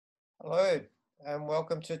Hello and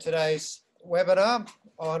welcome to today's webinar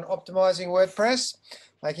on optimizing WordPress,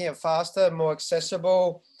 making it faster, more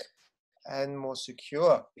accessible and more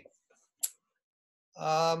secure.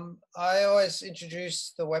 I always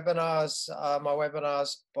introduce the webinars, my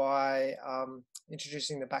webinars by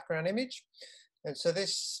introducing the background image. And so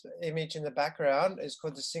this image in the background is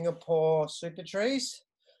called the Singapore Super Trees.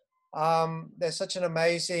 They're such an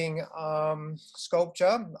amazing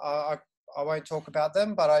sculpture. I won't talk about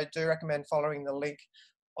them, but I do recommend following the link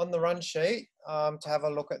on the run sheet to have a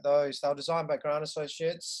look at those. They were designed by Grant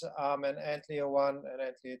Associates and Atelier 1 and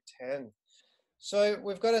Atelier 10. So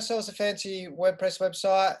we've got ourselves a fancy WordPress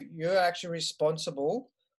website. You're actually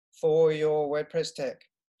responsible for your WordPress tech.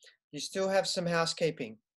 You still have some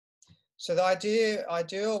housekeeping. So the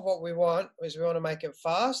idea of what we want is we want to make it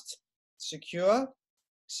fast, secure,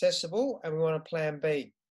 accessible, and we want a plan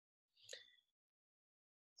B.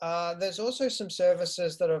 There's also some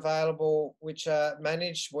services that are available which are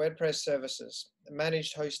managed WordPress services,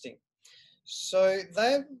 managed hosting. So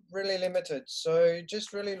they're really limited. So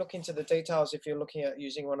just really look into the details if you're looking at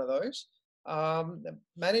using one of those.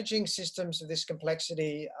 Managing systems of this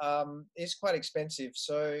complexity is quite expensive.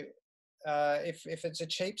 So if it's a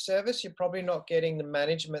cheap service, you're probably not getting the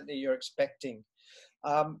management that you're expecting.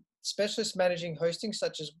 Specialists managing hosting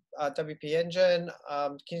such as WP Engine,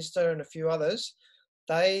 Kinsta and a few others,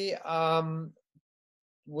 they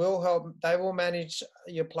will manage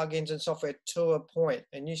your plugins and software to a point,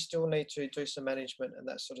 and you still need to do some management and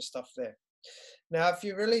that sort of stuff there. Now, if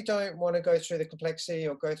you really don't want to go through the complexity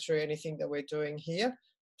or go through anything that we're doing here,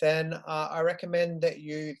 then I recommend that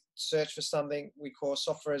you search for something we call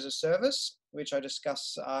software as a service, which I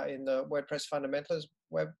discuss in the WordPress Fundamentals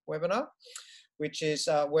webinar, which is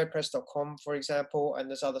WordPress.com, for example, and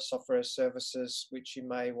there's other software services which you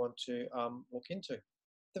may want to look into.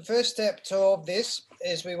 The first step to all of this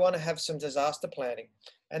is we want to have some disaster planning.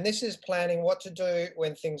 And this is planning what to do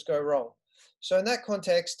when things go wrong. So in that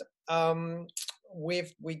context, I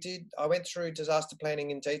went through disaster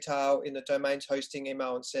planning in detail in the domains, hosting,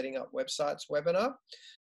 email, and setting up websites webinar.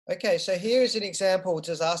 Okay, so here is an example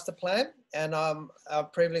disaster plan, and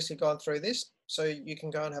I've previously gone through this, so you can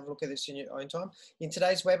go and have a look at this in your own time. In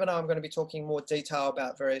today's webinar, I'm going to be talking more detail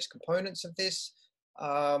about various components of this.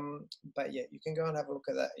 But yeah, you can go and have a look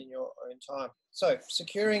at that in your own time. So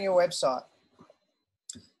securing your website.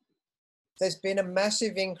 There's been a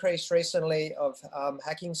massive increase recently of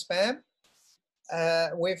hacking spam.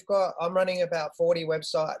 I'm running about 40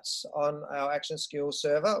 websites on our Action Skills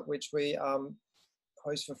server, which we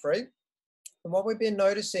host for free. And what we've been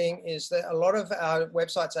noticing is that a lot of our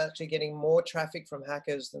websites are actually getting more traffic from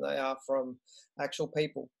hackers than they are from actual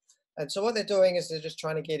people. And so what they're doing is they're just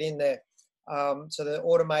trying to get in there. So they're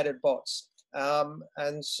automated bots.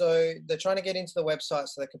 And so they're trying to get into the website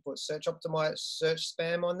so they can put search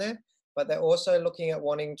spam on there, but they're also looking at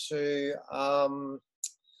wanting to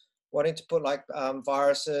put like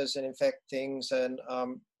viruses and infect things and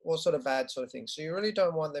all sort of bad sort of things. So you really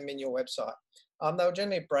don't want them in your website. They'll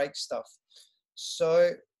generally break stuff. So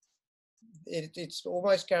it's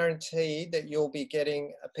almost guaranteed that you'll be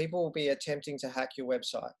getting, people will be attempting to hack your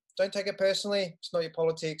website. Don't take it personally. It's not your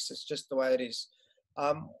politics. It's just the way it is.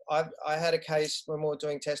 I had a case when we were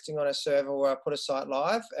doing testing on a server where I put a site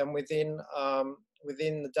live, and within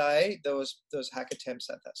the day there was hack attempts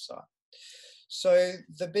at that site. So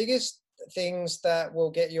the biggest things that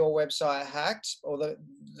will get your website hacked, or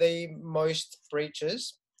the most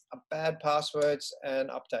breaches, are bad passwords and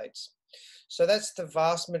updates. So that's the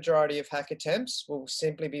vast majority of hack attempts will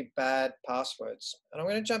simply be bad passwords. And I'm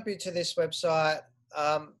going to jump into this website.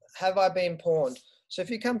 Have I been pawned? So if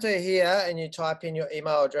you come to here and you type in your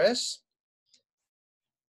email address,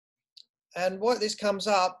 and what this comes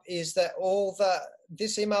up is that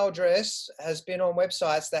this email address has been on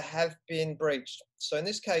websites that have been breached. So in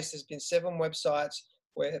this case, there's been 7 websites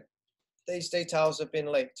where these details have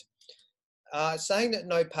been leaked. Saying that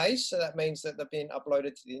no paste, so that means that they've been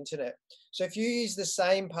uploaded to the internet. So if you use the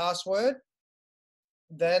same password,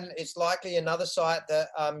 then it's likely another site that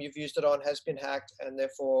you've used it on has been hacked, and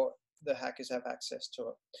therefore the hackers have access to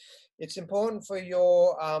it. It's important for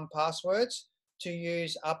your passwords to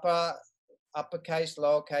use uppercase,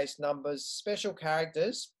 lowercase numbers, special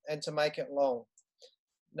characters, and to make it long.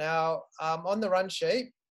 Now, on the run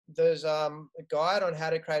sheet, there's a guide on how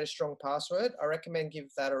to create a strong password. I recommend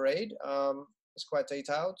give that a read. It's quite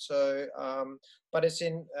detailed, so but it's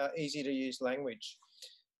in easy to use language.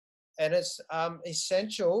 And it's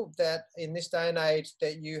essential that in this day and age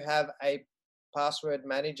that you have a password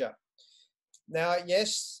manager. Now,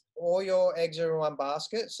 yes, all your eggs are in one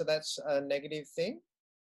basket, so that's a negative thing.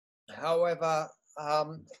 However,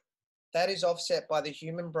 that is offset by the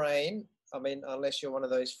human brain. I mean, unless you're one of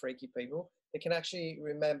those freaky people, it can actually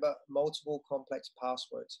remember multiple complex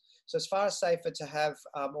passwords. So it's far safer to have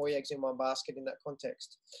all your eggs in one basket in that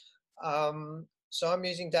context. So I'm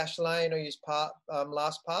using Dashlane or use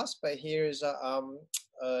LastPass, but here is a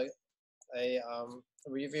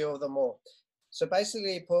review of them all. So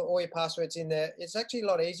basically, you put all your passwords in there. It's actually a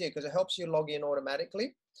lot easier because it helps you log in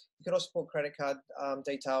automatically. You can also put credit card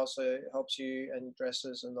details, so it helps you, and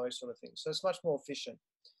addresses and those sort of things. So it's much more efficient.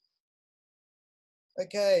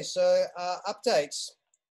 Okay, so updates.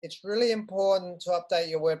 It's really important to update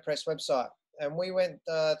your WordPress website. And we went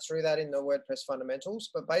through that in the WordPress fundamentals.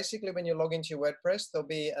 But basically, when you log into your WordPress, there'll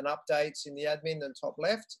be an updates in the admin in the top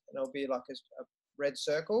left, and there'll be like a red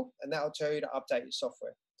circle, and that will tell you to update your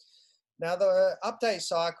software. Now, the update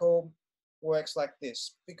cycle works like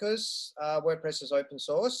this. Because WordPress is open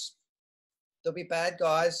source, there'll be bad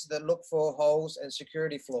guys that look for holes and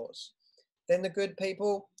security flaws. Then the good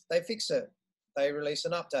people, they fix it. They release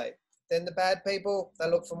an update. Then the bad people, they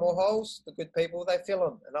look for more holes. The good people, they fill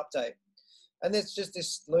them and update. And it's just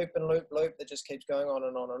this loop and loop that just keeps going on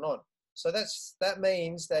and on and on. So that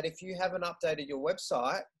means that if you haven't updated your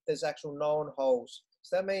website, there's actual known holes.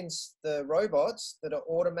 So that means the robots that are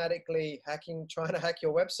automatically trying to hack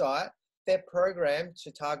your website, they're programmed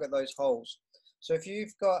to target those holes. So if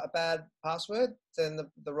you've got a bad password, then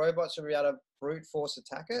the robots will be able to brute force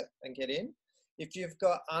attack it and get in. If your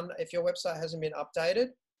website hasn't been updated,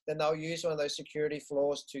 then they'll use one of those security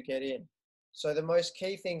flaws to get in. So the most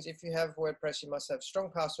key things, if you have WordPress, you must have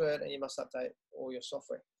strong password and you must update all your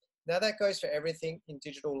software. Now that goes for everything in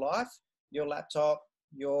digital life, your laptop,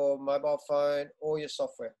 your mobile phone, or your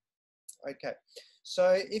software. Okay,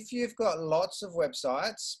 so if you've got lots of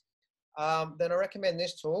websites, then I recommend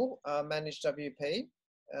this tool, Manage WP,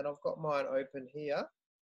 and I've got mine open here.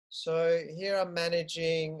 So here I'm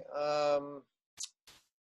managing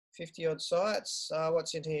 50 odd sites.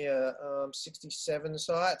 What's in here? 67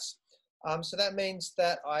 sites. So that means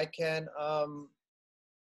that I can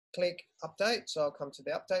click update. So I'll come to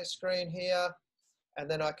the update screen here, and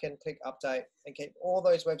then I can click update and keep all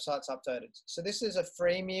those websites updated. So this is a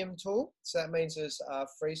freemium tool. So that means there's a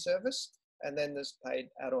free service and then there's paid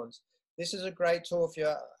add-ons. This is a great tool if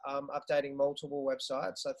you're updating multiple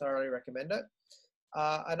websites. I thoroughly recommend it.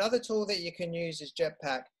 Another tool that you can use is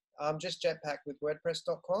Jetpack. Just Jetpack with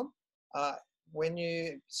WordPress.com. When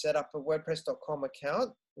you set up a WordPress.com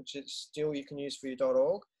account, which is still you can use for your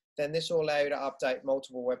 .org, then this will allow you to update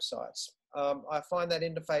multiple websites. I find that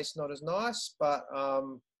interface not as nice, but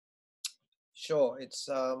sure, it's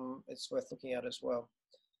worth looking at as well.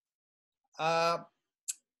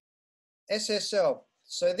 SSL.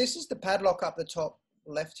 So this is the padlock up the top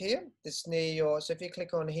left here. This near your. So if you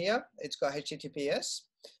click on here, it's got HTTPS.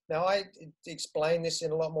 Now I explain this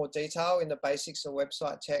in a lot more detail in the Basics of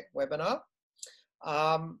Website Tech webinar.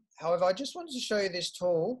 However, I just wanted to show you this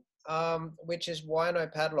tool, which is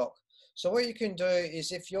Wino Padlock. So what you can do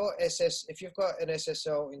is if you've got an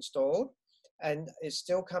SSL installed and it's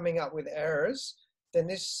still coming up with errors, then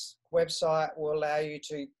this website will allow you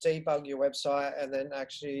to debug your website and then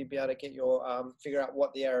actually be able to get your figure out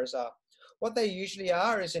what the errors are. What they usually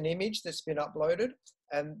are is an image that's been uploaded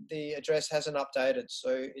and the address hasn't updated,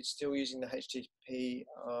 so it's still using the HTTP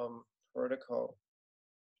protocol.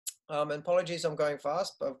 And apologies, I'm going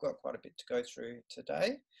fast, but I've got quite a bit to go through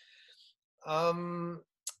today.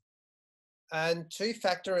 And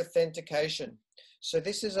two-factor authentication. So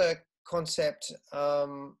this is a concept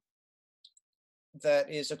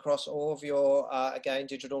that is across all of your, again,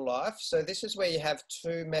 digital life. So this is where you have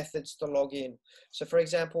two methods to log in. So for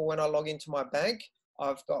example, when I log into my bank,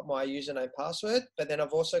 I've got my username password, but then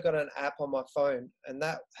I've also got an app on my phone and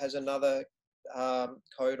that has another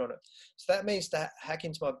code on it. So that means to hack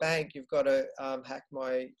into my bank, you've got to hack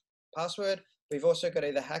my password. We've also got to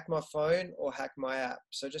either hack my phone or hack my app.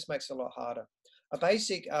 So it just makes it a lot harder. A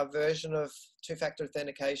basic version of two-factor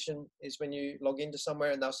authentication is when you log into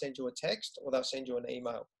somewhere and they'll send you a text or they'll send you an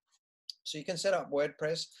email. So you can set up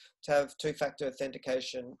WordPress to have two-factor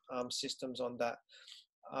authentication systems on that,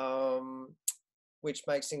 which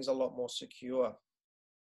makes things a lot more secure.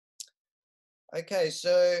 Okay,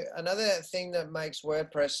 so another thing that makes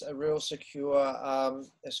WordPress a real secure a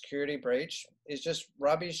security breach is just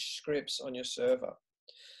rubbish scripts on your server.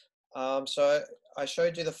 So I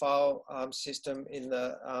showed you the file system in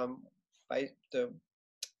the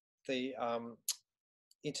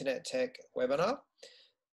Internet Tech webinar.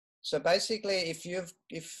 So basically, if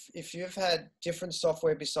you've had different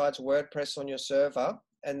software besides WordPress on your server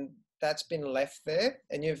and that's been left there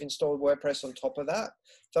and you've installed WordPress on top of that,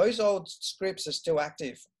 those old scripts are still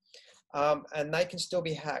active and they can still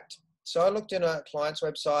be hacked. So I looked in a client's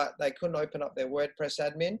website, they couldn't open up their WordPress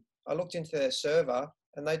admin. I looked into their server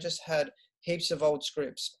and they just had heaps of old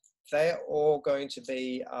scripts. They're all going to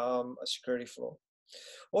be a security flaw.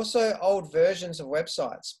 Also, old versions of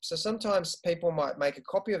websites. So sometimes people might make a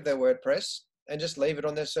copy of their WordPress and just leave it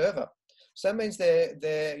on their server. So that means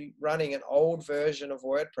they're running an old version of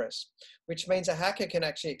WordPress, which means a hacker can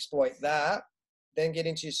actually exploit that, then get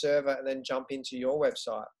into your server and then jump into your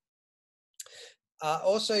website.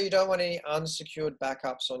 Also, you don't want any unsecured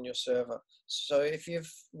backups on your server. So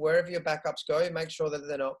wherever your backups go, make sure that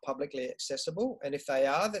they're not publicly accessible. And if they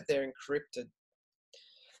are, that they're encrypted.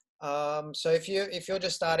 So if you're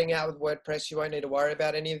just starting out with WordPress, you won't need to worry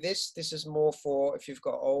about any of this. This is more for if you've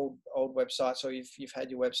got old websites or you've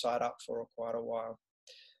had your website up for quite a while.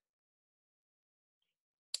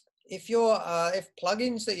 If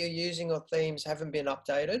plugins that you're using or themes haven't been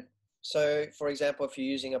updated, so for example, if you're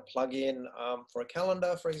using a plugin for a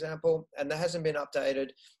calendar, for example, and that hasn't been updated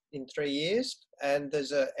in 3 years, and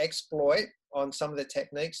there's an exploit on some of the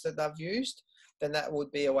techniques that they've used, then that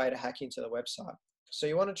would be a way to hack into the website. So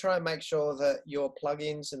you want to try and make sure that your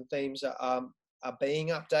plugins and themes are being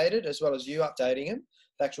updated, as well as you updating them.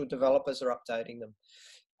 The actual developers are updating them.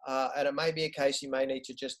 And it may be a case you may need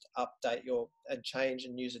to just update and change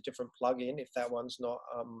and use a different plugin if that one's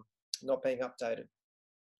not being updated.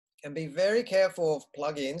 And be very careful of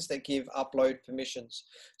plugins that give upload permissions.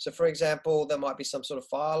 So for example, there might be some sort of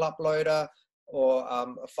file uploader or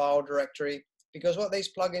a file directory, because what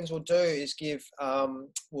these plugins will do is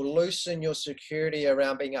will loosen your security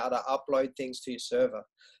around being able to upload things to your server.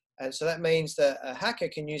 And so that means that a hacker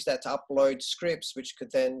can use that to upload scripts, which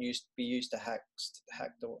could then be used to hack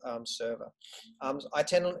the server. I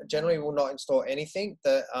generally will not install anything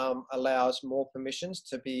that allows more permissions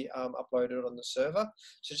to be uploaded on the server.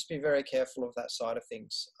 So just be very careful of that side of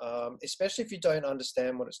things, especially if you don't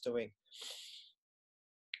understand what it's doing.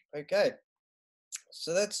 Okay,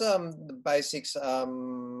 so that's the basics,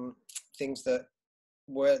 things that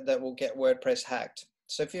will get WordPress hacked.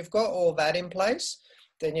 So if you've got all that in place,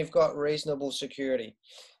 then you've got reasonable security.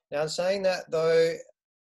 Now, saying that though,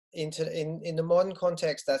 in the modern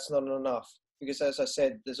context, that's not enough, because as I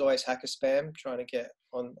said, there's always hacker spam trying to get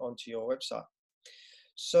onto your website.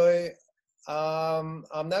 So I'm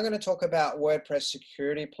now going to talk about WordPress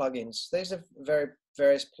security plugins. These are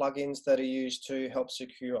various plugins that are used to help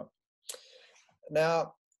secure.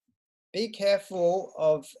 Now, be careful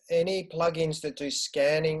of any plugins that do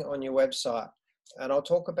scanning on your website. And I'll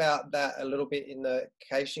talk about that a little bit in the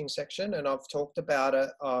caching section, and I've talked about it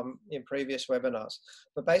in previous webinars.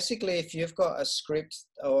 But basically, if you've got a script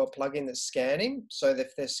or a plugin that's scanning, so that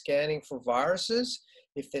if they're scanning for viruses,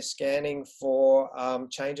 if they're scanning for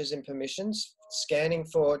changes in permissions, scanning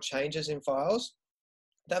for changes in files,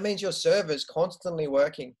 that means your server is constantly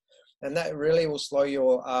working. And that really will slow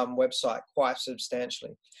your website quite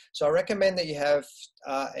substantially. So I recommend that you have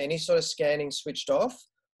any sort of scanning switched off,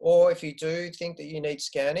 or if you do think that you need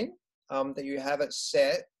scanning, that you have it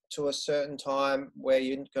set to a certain time where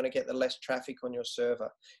you're going to get the less traffic on your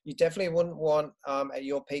server. You definitely wouldn't want at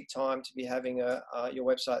your peak time to be having your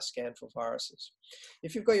website scanned for viruses.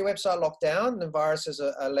 If you've got your website locked down, then viruses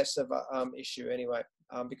are less of an issue anyway,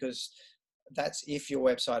 because that's if your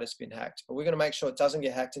website has been hacked. But we're going to make sure it doesn't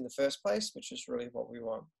get hacked in the first place, which is really what we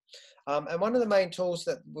want. And one of the main tools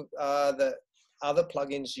that other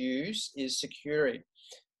plugins use is Security.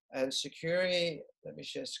 And Security, let me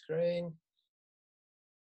share screen.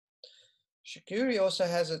 Security also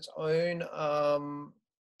has its own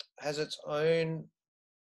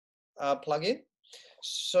plugin.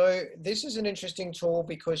 So this is an interesting tool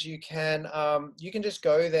because you can just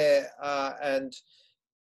go there and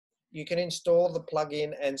you can install the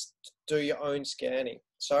plugin and do your own scanning.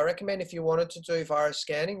 So I recommend if you wanted to do virus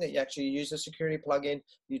scanning that you actually use the security plugin,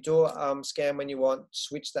 you do a scan when you want,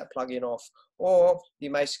 switch that plugin off, or you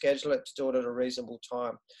may schedule it to do it at a reasonable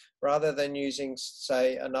time, rather than using,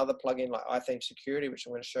 say, another plugin like iTheme Security, which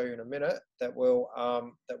I'm going to show you in a minute, that will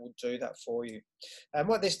do that for you. And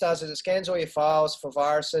what this does is it scans all your files for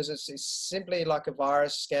viruses. It's simply like a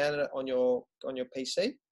virus scanner on your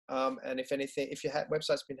PC. And if your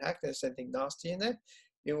website's been hacked, there's anything nasty in there,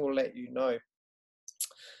 it will let you know.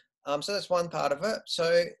 So that's one part of it.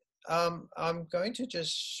 So I'm going to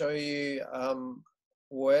just show you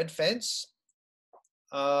WordFence.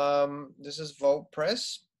 This is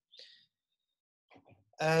WordPress.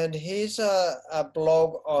 And here's a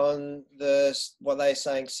blog on what they're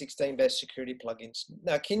saying 16 best security plugins.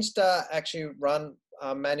 Now, Kinsta actually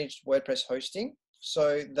managed WordPress hosting.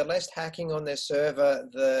 So the less hacking on their server,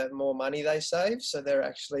 the more money they save. So they're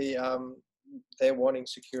actually they're wanting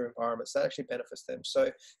secure environments. That actually benefits them.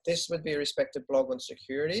 So this would be a respected blog on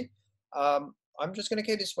security. I'm just going to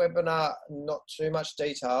keep this webinar not too much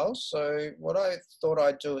detail. So what I thought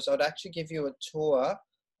I'd do is I'd actually give you a tour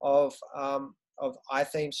of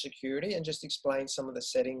iTheme security and just explain some of the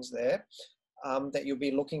settings there that you'll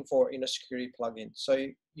be looking for in a security plugin. So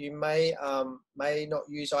you may not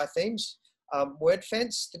use iThemes.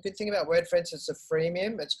 WordFence, the good thing about WordFence, it's a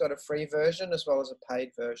freemium. It's got a free version as well as a paid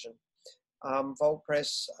version.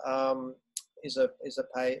 WordPress is a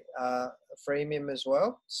pay freemium as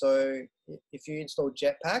well. So if you install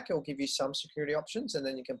Jetpack, it'll give you some security options, and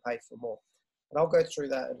then you can pay for more. And I'll go through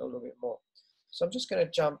that in a little bit more. So I'm just going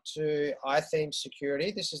to jump to iTheme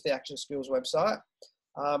Security. This is the Action Skills website.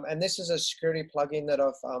 And this is a security plugin that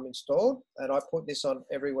I've installed, and I put this on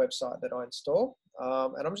every website that I install.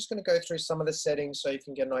 And I'm just going to go through some of the settings so you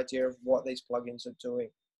can get an idea of what these plugins are doing.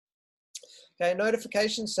 Okay,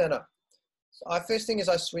 Notification Center. So first thing is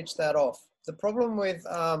I switch that off. The problem with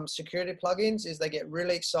security plugins is they get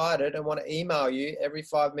really excited and want to email you every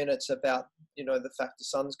 5 minutes about, the fact the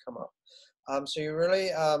sun's come up. So you really,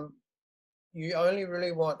 you only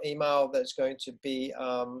really want email that's going to be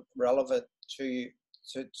relevant to you,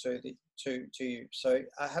 to you. So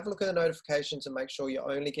have a look at the notifications and make sure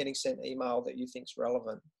you're only getting sent email that you think's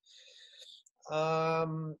relevant.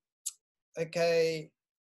 Okay,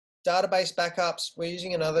 database backups. We're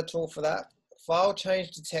using another tool for that. File change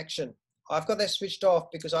detection. I've got that switched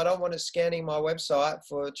off because I don't want it scanning my website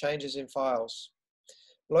for changes in files.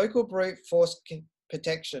 Local brute force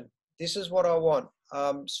protection. This is what I want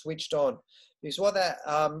switched on. Because what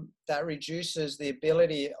that reduces the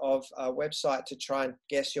ability of a website to try and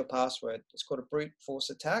guess your password. It's called a brute force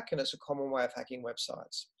attack, and it's a common way of hacking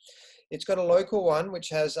websites. It's got a local one which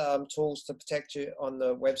has tools to protect you on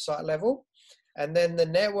the website level. And then the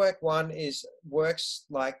network one works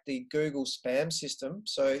like the Google spam system.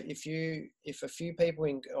 So if a few people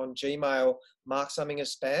on Gmail mark something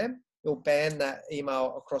as spam, you'll ban that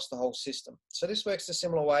email across the whole system. So this works a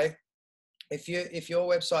similar way. If your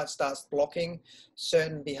website starts blocking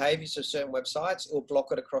certain behaviors of certain websites, it'll block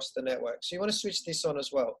it across the network. So you want to switch this on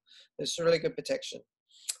as well. It's really good protection.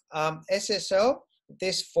 SSL.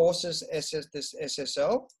 This forces this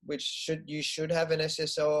SSL, which you should have an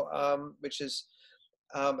SSL, which is,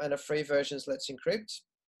 and a free version is Let's Encrypt,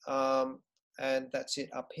 and that's it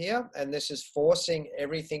up here. And this is forcing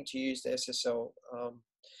everything to use the SSL.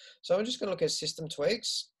 So I'm just going to look at system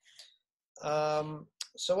tweaks.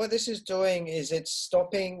 So what this is doing is it's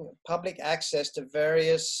stopping public access to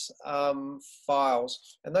various files,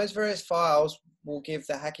 and those various files will give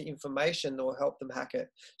the hacker information that will help them hack it.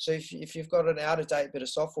 So if you've got an out-of-date bit of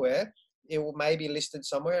software, it will maybe listed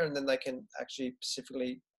somewhere, and then they can actually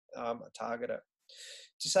specifically target it.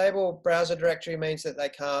 Disable browser directory means that they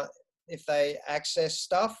can't, if they access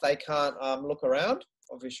stuff, they can't look around,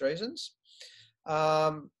 obvious reasons.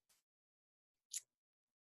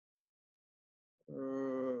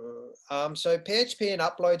 So PHP and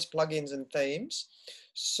uploads plugins and themes.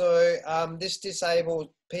 So this disabled,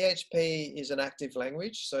 PHP is an active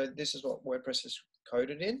language. So this is what WordPress is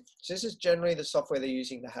coded in. So this is generally the software they're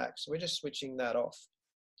using to hack. So we're just switching that off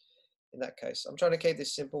in that case. I'm trying to keep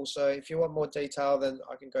this simple. So if you want more detail, then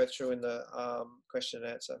I can go through in the question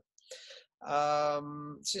and answer.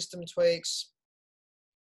 System tweaks,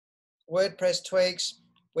 WordPress tweaks,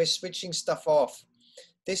 we're switching stuff off.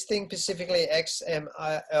 This thing specifically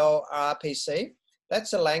XML-RPC,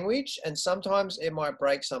 that's a language, and sometimes it might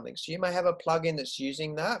break something. So you may have a plugin that's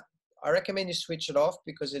using that. I recommend you switch it off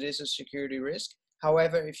because it is a security risk.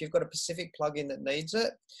 However, if you've got a specific plugin that needs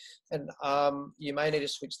it, and you may need to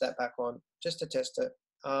switch that back on just to test it.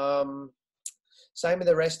 Same with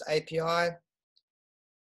the REST API.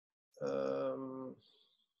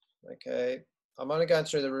 Okay, I'm only going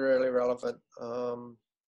through the really relevant.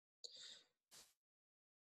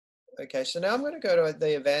 Okay, so now I'm going to go to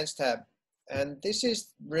the Advanced tab, and this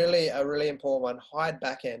is really a really important one, hide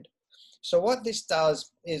backend. So what this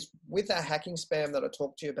does is, with that hacking spam that I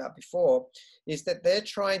talked to you about before, is that they're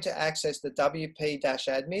trying to access the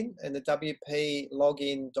wp-admin and the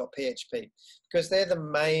wp-login.php, because they're the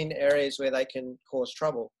main areas where they can cause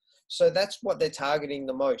trouble. So that's what they're targeting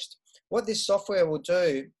the most. What this software will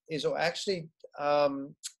do is it'll actually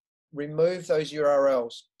remove those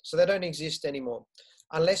URLs, so they don't exist anymore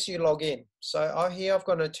unless you log in. So here I've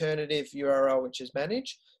got an alternative URL which is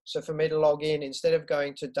manage. So for me to log in, instead of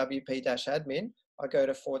going to wp-admin, I go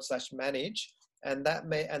to /manage, and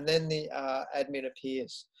then the admin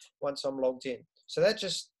appears once I'm logged in. So that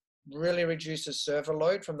just really reduces server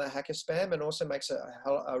load from the hacker spam, and also makes it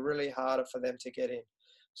really harder for them to get in.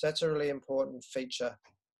 So that's a really important feature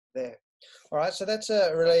there. All right, so that's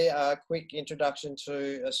a really quick introduction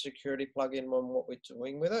to a security plugin and what we're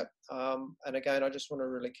doing with it. And again, I just want to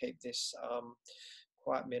really keep this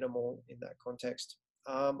quite minimal in that context.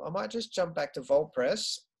 I might just jump back to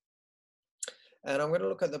WordPress, and I'm going to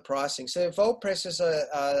look at the pricing. So WordPress is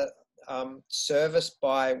a service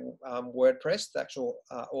by WordPress, the actual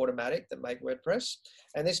automatic that make WordPress,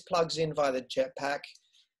 and this plugs in via the Jetpack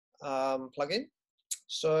plugin.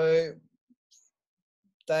 So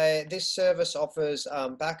this service offers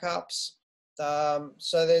backups.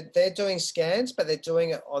 So they're doing scans, but they're doing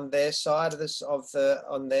it on their side of this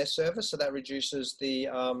on their server, so that reduces the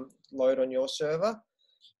load on your server.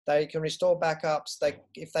 They can restore backups.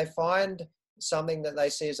 If they find something that they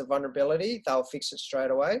see as a vulnerability, they'll fix it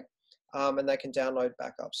straight away, and they can download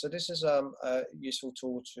backups. So this is a useful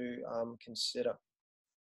tool to consider.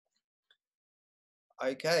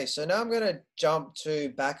 Okay, so now I'm going to jump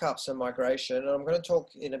to backups and migration, and I'm going to talk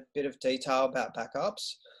in a bit of detail about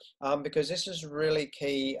backups because this is really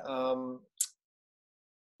key,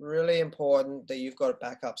 really important that you've got a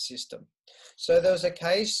backup system. So there was a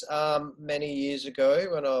case many years ago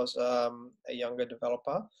when I was a younger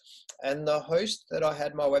developer, and the host that I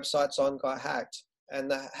had my websites on got hacked, and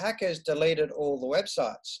the hackers deleted all the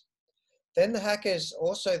websites. Then the hackers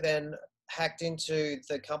also then hacked into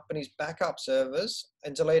the company's backup servers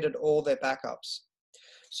and deleted all their backups.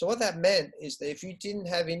 So what that meant is that if you didn't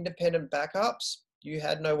have independent backups, you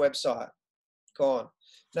had no website, gone.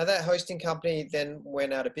 Now that hosting company then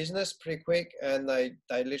went out of business pretty quick, and they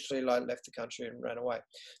literally left the country and ran away.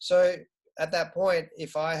 So at that point,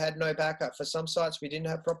 if I had no backup for some sites, we didn't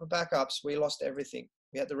have proper backups, we lost everything.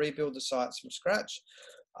 We had to rebuild the sites from scratch.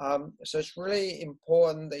 So it's really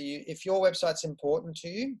important that if your website's important to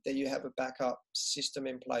you, that you have a backup system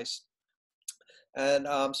in place. And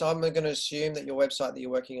so I'm going to assume that your website that you're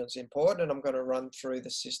working on is important, and I'm going to run through the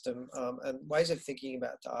system and ways of thinking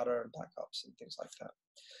about data and backups and things like that.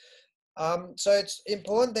 So it's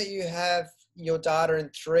important that you have your data in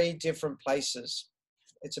 3 different places.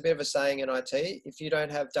 It's a bit of a saying in IT, if you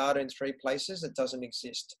don't have data in 3 places, it doesn't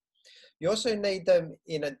exist. You also need them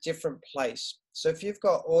in a different place. So if you've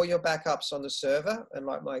got all your backups on the server, and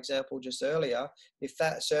like my example just earlier, if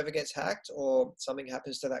that server gets hacked or something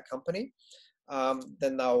happens to that company,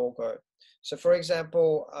 then they'll all go. So for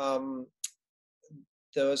example,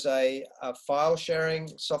 there was a file sharing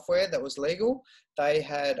software that was legal. They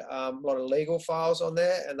had a lot of legal files on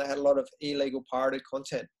there, and they had a lot of illegal pirated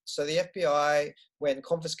content. So the FBI went and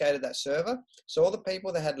confiscated that server. So all the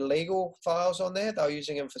people that had legal files on there, they were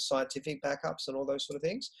using them for scientific backups and all those sort of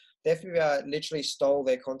things. The FBI literally stole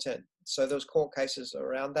their content. So there was court cases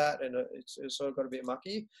around that, and it's sort of got a bit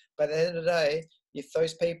mucky. But at the end of the day, if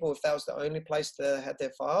those people, if that was the only place that had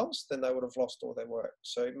their files, then they would have lost all their work.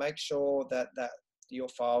 So make sure that your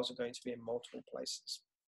files are going to be in multiple places.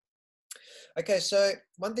 Okay, so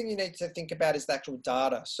one thing you need to think about is the actual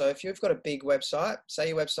data. So if you've got a big website, say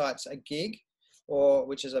your website's a gig, or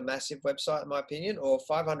which is a massive website in my opinion, or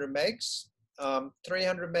 500 megs,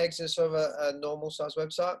 300 megs is sort of a normal size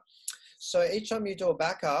website. So each time you do a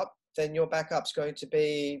backup, then your backup's going to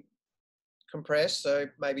be compressed, so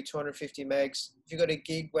maybe 250 megs. If you've got a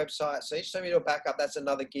gig website, so each time you do a backup, that's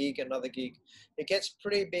another gig, another gig. It gets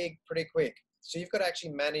pretty big pretty quick. So you've got to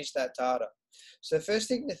actually manage that data. So the first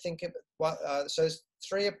thing to think about, so there's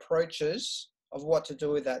 3 approaches of what to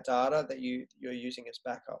do with that data that you're using as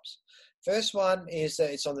backups. First one is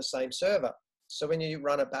that it's on the same server. So when you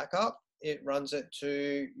run a backup, it runs it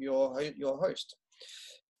to your host.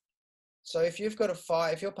 So if you've got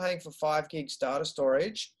if you're paying for 5 gigs data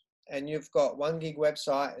storage, and you've got 1 gig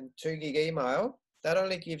website and 2 gig email, that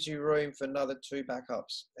only gives you room for another 2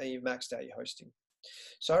 backups, and you've maxed out your hosting.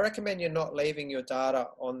 So I recommend you're not leaving your data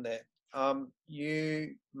on there.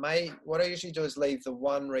 What I usually do is leave the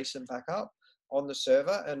 1 recent backup on the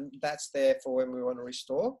server, and that's there for when we want to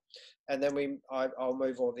restore. And then I'll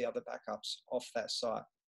move all the other backups off that site.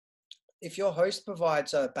 If your host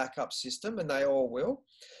provides a backup system, and they all will,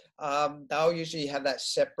 they'll usually have that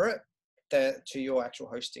separate to your actual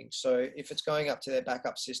hosting. So if it's going up to their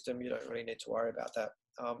backup system, you don't really need to worry about that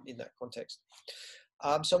in that context.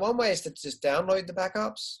 So one way is to just download the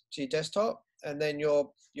backups to your desktop, and then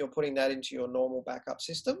you're putting that into your normal backup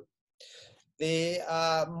system. The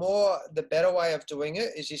better way of doing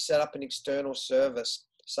it is you set up an external service,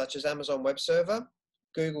 such as Amazon Web Server,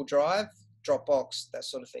 Google Drive, Dropbox, that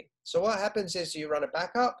sort of thing. So what happens is you run a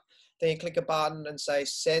backup, then you click a button and say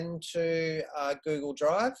send to Google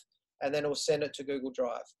Drive, and then it'll send it to Google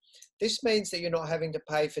Drive. This means that you're not having to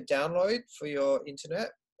pay for download for your internet,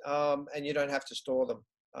 and you don't have to store them.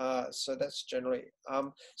 So that's generally,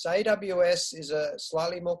 so AWS is a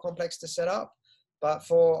slightly more complex to set up, but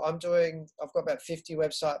I've got about 50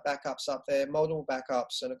 website backups up there, multiple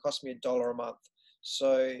backups, and it cost me $1 a month.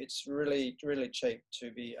 So it's really, really cheap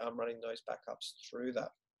to be running those backups through that.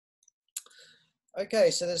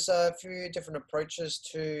 Okay, so there's a few different approaches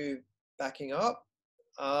to backing up.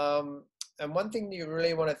 And one thing that you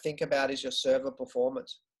really want to think about is your server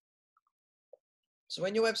performance. So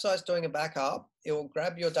when your website's doing a backup, it will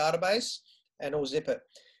grab your database and it'll zip it.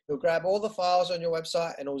 It'll grab all the files on your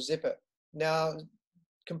website and it'll zip it. Now,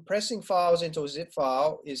 compressing files into a zip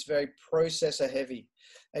file is very processor heavy.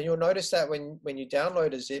 And you'll notice that when you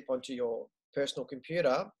download a zip onto your personal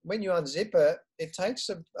computer, when you unzip it, it takes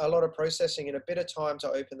a lot of processing and a bit of time to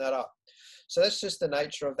open that up. So that's just the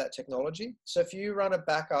nature of that technology. So if you run a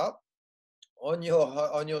backup on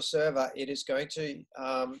your server, it is going to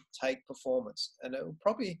take performance, and it will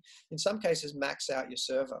probably, in some cases, max out your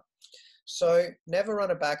server. So never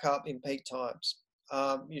run a backup in peak times.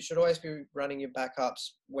 You should always be running your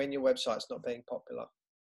backups when your website's not being popular.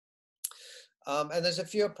 And there's a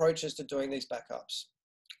few approaches to doing these backups.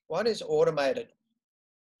 One is automated.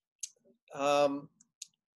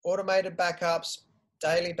 Automated backups,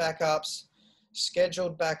 daily backups,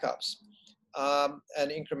 scheduled backups,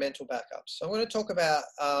 and incremental backups. So I'm going to talk about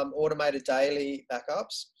automated daily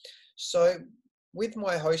backups. So with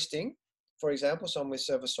my hosting, for example, so I'm with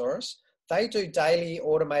Servosaurus, they do daily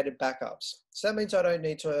automated backups. So that means I don't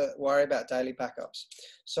need to worry about daily backups.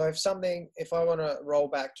 So if I want to roll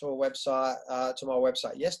back to a website, to my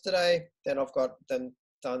website yesterday, then I've got them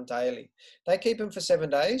done daily. They keep them for 7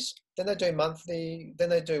 days, then they do monthly, then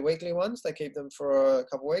they do weekly ones. They keep them for a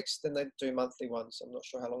couple of weeks, then they do monthly ones. I'm not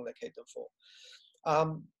sure how long they keep them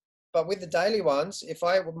for. But with the daily ones, if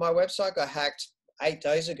my website got hacked 8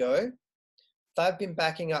 days ago, they've been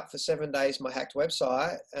backing up for 7 days my hacked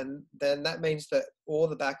website, and then that means that all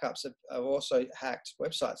the backups are also hacked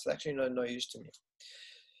websites. They're actually no use to me.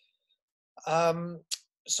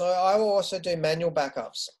 So I will also do manual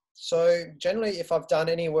backups. So generally, if I've done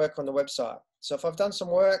any work on the website, so if I've done some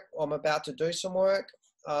work, or I'm about to do some work,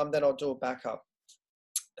 then I'll do a backup,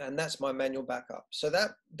 and that's my manual backup. So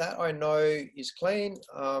that I know is clean.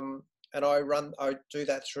 And I do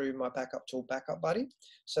that through my backup tool, Backup Buddy.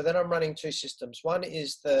 So then I'm running two systems. One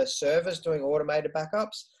is the servers doing automated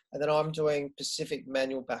backups, and then I'm doing specific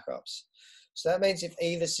manual backups. So that means if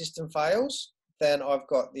either system fails, then I've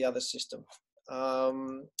got the other system.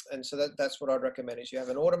 And so that's what I'd recommend, is you have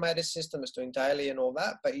an automated system that's doing daily and all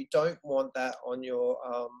that, but you don't want that on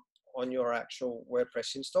your actual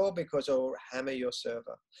WordPress install, because it'll hammer your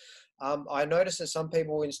server. I noticed that some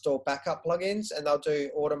people install backup plugins and they'll do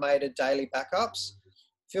automated daily backups,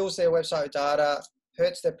 fills their website with data,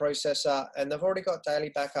 hurts their processor, and they've already got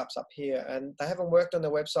daily backups up here, and they haven't worked on their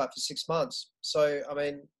website for 6 months. So, I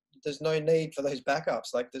mean, there's no need for those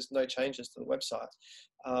backups. Like, there's no changes to the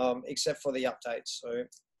website, except for the updates. So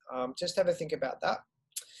just have a think about that.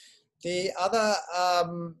 The other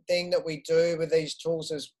thing that we do with these tools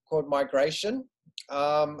is called migration.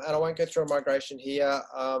 And I won't go through a migration here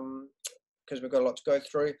because we've got a lot to go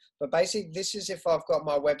through. But basically, this is if I've got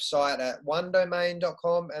my website at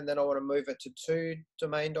onedomain.com and then I want to move it to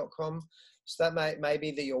twodomain.com. So that may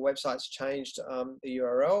be that your website's changed the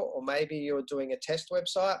URL, or maybe you're doing a test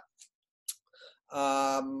website,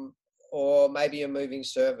 or maybe you're moving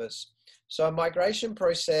servers. So a migration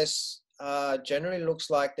process generally looks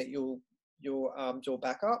like that you'll do a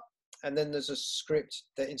backup, and then there's a script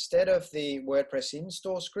that instead of the WordPress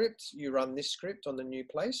install script, you run this script on the new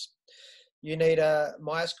place. You need a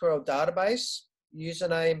MySQL database,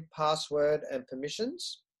 username, password, and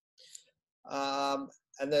permissions.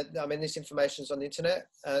 And then, I mean, this information is on the internet.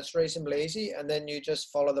 It's reasonably easy, and then you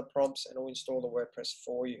just follow the prompts and it'll install the WordPress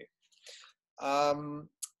for you.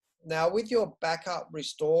 Now, with your backup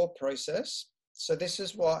restore process, so this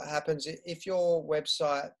is what happens if your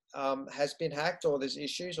website has been hacked, or there's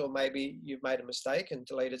issues, or maybe you've made a mistake and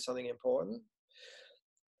deleted something important.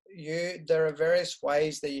 There are various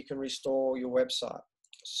ways that you can restore your website.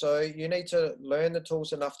 So you need to learn the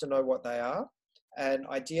tools enough to know what they are, and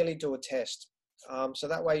ideally do a test. So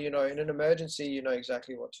that way, in an emergency, you know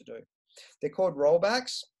exactly what to do. They're called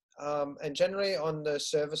rollbacks, and generally on the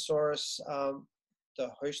Servosaurus, the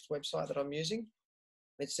host website that I'm using,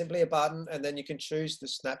 it's simply a button, and then you can choose the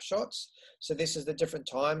snapshots. So this is the different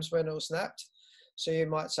times when it was snapped. So you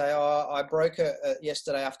might say, oh, I broke it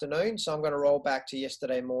yesterday afternoon, so I'm going to roll back to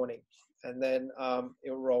yesterday morning, and then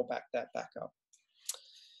it'll roll back that backup.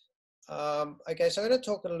 Okay, so I'm going to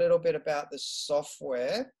talk a little bit about the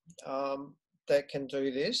software. that can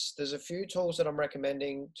do this. There's a few tools that I'm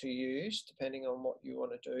recommending to use depending on what you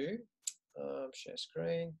want to do. Share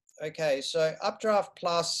screen. Okay, so Updraft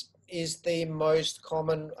Plus is the most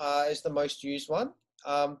common, is the most used one.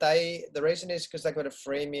 The reason is because they've got a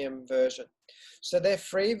freemium version. So their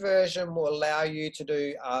free version will allow you to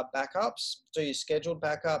do backups, do your scheduled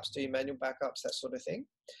backups, do your manual backups, that sort of thing.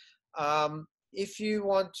 If you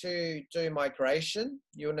want to do migration,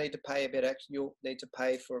 you'll need to pay a bit extra. You'll need to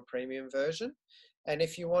pay for a premium version. And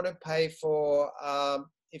if you want to pay for,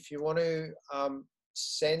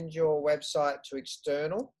 send your website to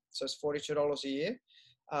external, so it's $42 a year.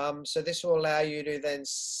 So this will allow you to then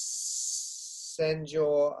send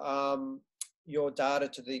your data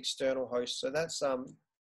to the external host. So that's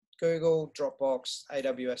Google, Dropbox,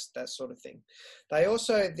 AWS, that sort of thing. They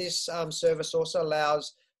also, this service also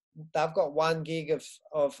allows, they've got 1 gig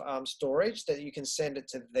of storage that you can send it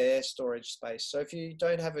to their storage space. So if you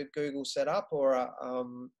don't have a Google set up or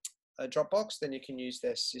a Dropbox, then you can use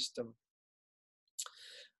their system.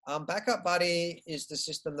 Backup Buddy is the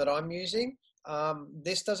system that I'm using.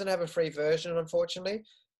 This doesn't have a free version, unfortunately,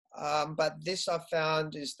 but this I've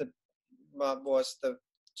found is the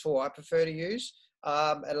tool I prefer to use.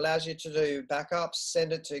 It allows you to do backups,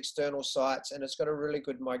 send it to external sites, and it's got a really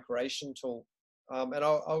good migration tool. And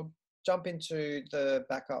I'll jump into the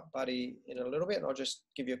Backup Buddy in a little bit, and I'll just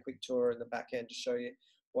give you a quick tour in the back end to show you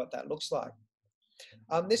what that looks like.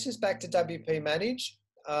 This is back to WP Manage.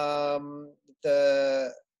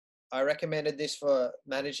 I recommended this for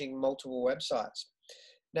managing multiple websites.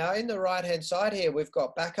 Now in the right-hand side here, we've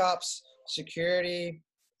got backups, security.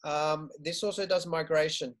 This also does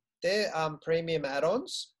migration. They're premium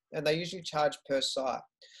add-ons, and they usually charge per site.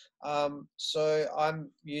 So I'm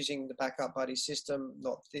using the Backup Buddy system,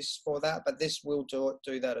 not this for that, but this will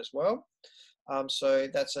do that as well. So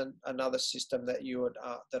that's another system that you would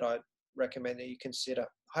that I recommend that you consider.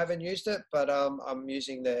 I haven't used it, but I'm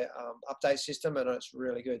using their update system, and it's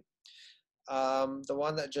really good. The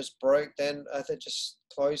one that just broke then, that just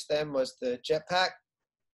closed them, was the Jetpack.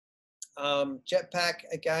 Jetpack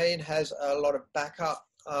again has a lot of backup.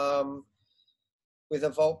 With a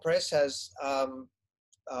WordPress has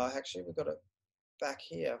actually we've got it back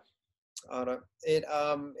here.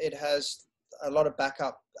 It has a lot of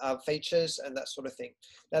backup features and that sort of thing.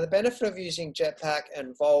 Now the benefit of using Jetpack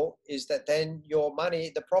and Vault is that then your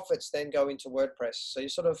money, the profits then go into WordPress. So you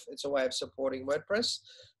it's a way of supporting WordPress.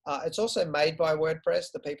 It's also made by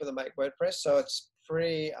WordPress, the people that make WordPress. So it's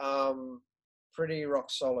pretty rock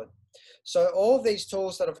solid. So all these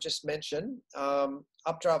tools that I've just mentioned,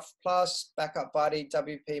 Updraft Plus, Backup Buddy,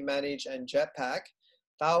 WP Manage, and Jetpack,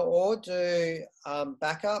 they'll all do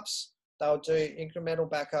backups. They'll do incremental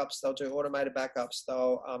backups. They'll do automated backups.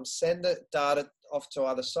 They'll send the data off to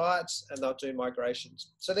other sites, and they'll do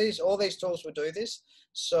migrations. So all these tools will do this.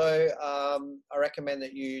 So I recommend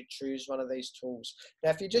that you choose one of these tools.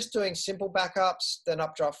 Now, if you're just doing simple backups, then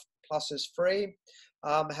Updraft Plus is free.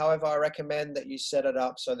 However, I recommend that you set it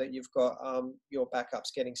up so that you've got your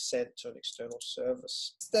backups getting sent to an external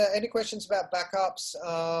service. Is there any questions about backups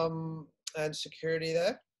and security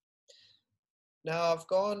there? Now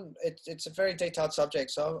it's a very detailed subject,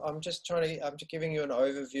 so I'm just giving you an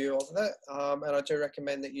overview of that, and I do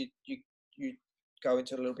recommend that you go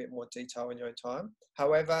into a little bit more detail in your own time.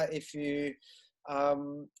 However, if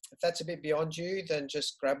that's a bit beyond you, then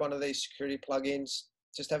just grab one of these security plugins.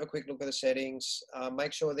 Just have a quick look at the settings.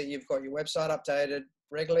 Make sure that you've got your website updated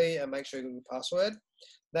regularly, and make sure you have your password.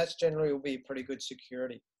 That's generally will be pretty good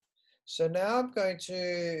security. So now I'm going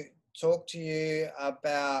to talk to you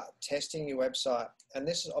about testing your website, and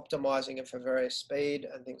this is optimizing it for various speed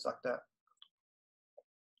and things like that.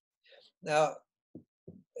 Now,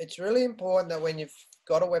 it's really important that when you've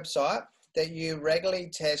got a website that you regularly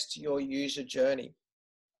test your user journey.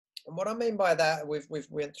 And what I mean by that, we've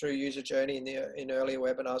went through user journey in earlier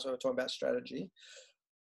webinars when we were talking about strategy.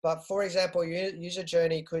 But for example, user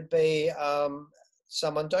journey could be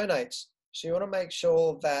someone donates. So you want to make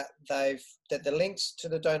sure that the links to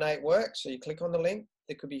the donate work. So you click on the link.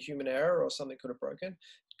 There could be human error or something could have broken.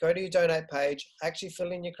 Go to your donate page. Actually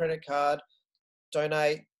fill in your credit card.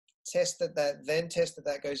 Donate. Test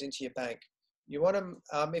that goes into your bank. You want to,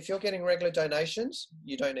 if you're getting regular donations,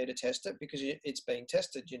 you don't need to test it because it's being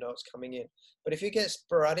tested. You know it's coming in. But if you get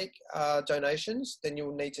sporadic donations, then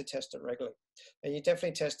you'll need to test it regularly, and you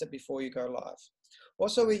definitely test it before you go live.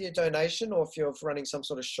 Also, with your donation, or if you're running some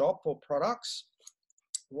sort of shop or products,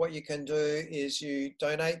 what you can do is you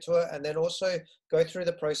donate to it, and then also go through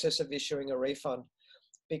the process of issuing a refund.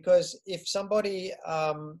 Because if somebody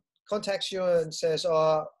contacts you and says,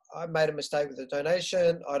 "Oh, I made a mistake with the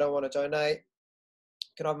donation. I don't want to donate,"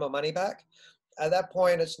 can I have my money back? At that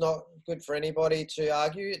point, it's not good for anybody to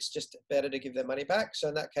argue. It's just better to give their money back. So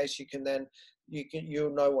in that case,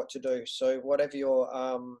 you'll know what to do. So whatever your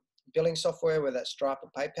billing software, whether that's Stripe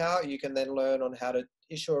or PayPal, you can then learn on how to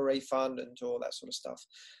issue a refund and do all that sort of stuff.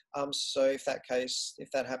 So if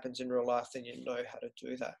that happens in real life, then you know how to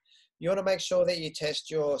do that. You want to make sure that you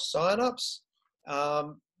test your signups,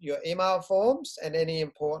 your email forms, and any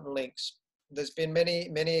important links. There's been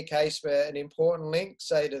many a case where an important link,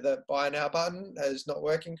 say to the buy now button, is not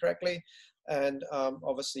working correctly, and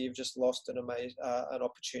obviously you've just lost an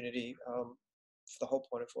opportunity for the whole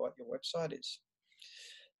point of what your website is.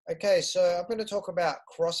 Okay, so I'm going to talk about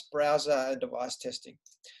cross-browser and device testing.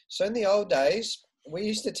 So in the old days, we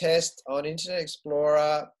used to test on Internet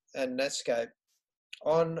Explorer and Netscape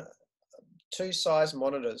on 2-size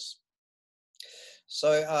monitors.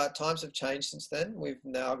 So times have changed since then. We've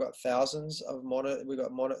now got thousands of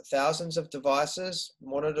thousands of devices,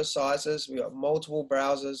 monitor sizes. We've got multiple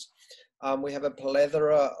browsers. We have a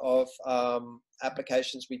plethora of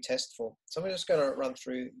applications we test for. So I'm just going to run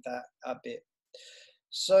through that a bit.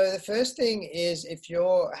 So the first thing is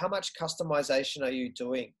how much customization are you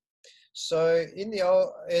doing? So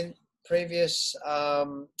in previous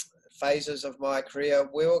phases of my career,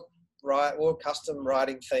 we're custom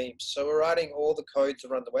writing themes. So we're writing all the code to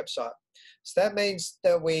run the website. So that means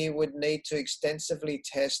that we would need to extensively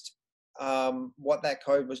test what that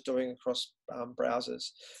code was doing across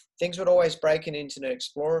browsers. Things would always break in Internet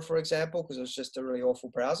Explorer, for example, because it was just a really awful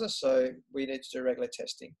browser. So we need to do regular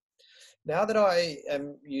testing. Now that I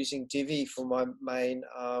am using Divi for my main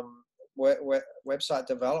website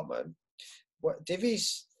development,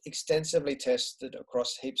 Divi's extensively tested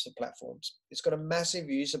across heaps of platforms. It's got a massive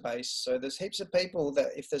user base. So there's heaps of people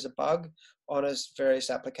that if there's a bug on a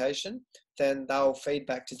various application, then they'll feed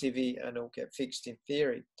back to Divi and it'll get fixed in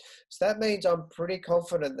theory. So that means I'm pretty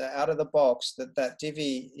confident that out of the box that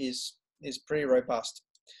Divi is pretty robust.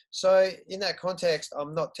 So in that context,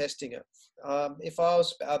 I'm not testing it. If I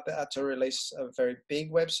was about to release a very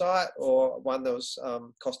big website or one that was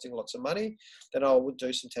costing lots of money, then I would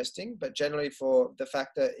do some testing. But generally for the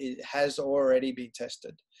fact that it has already been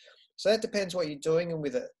tested. So that depends what you're doing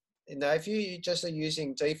with it. Now, if you just are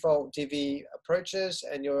using default Divi approaches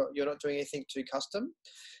and you're not doing anything too custom,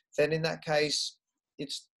 then in that case,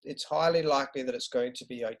 it's highly likely that it's going to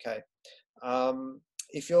be okay.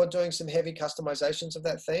 If you're doing some heavy customizations of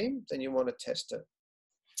that theme, then you want to test it.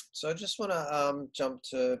 So I just want to jump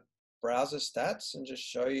to browser stats and just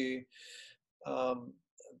show you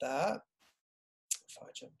that. If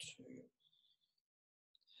I jump to...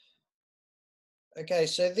 Okay,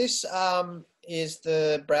 so this is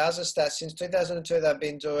the browser stats. Since 2002, they've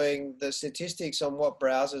been doing the statistics on what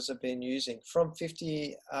browsers have been using from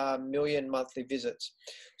 50 million monthly visits.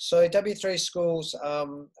 So W3 Schools, I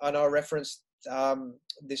know I referenced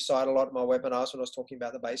this site a lot in my webinars when I was talking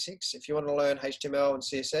about the basics. If you want to learn HTML and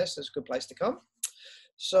CSS, it's a good place to come.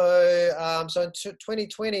 So, so in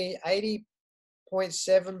 2020,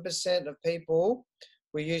 80.7% of people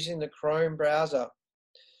were using the Chrome browser.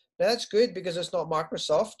 Now that's good because it's not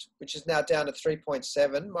Microsoft, which is now down to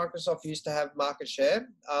 3.7. Microsoft used to have market share,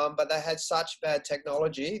 but they had such bad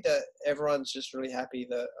technology that everyone's just really happy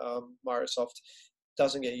that Microsoft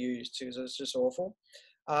doesn't get used because it's just awful.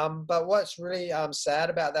 But what's really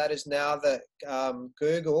sad about that is now that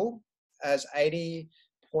Google has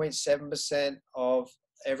 80.7% of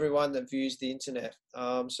everyone that views the internet.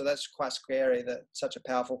 So that's quite scary that such a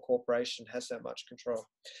powerful corporation has that much control.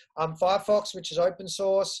 Firefox, which is open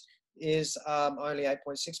source, is only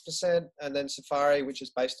 8.6%, and then Safari, which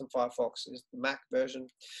is based on Firefox, is the Mac version.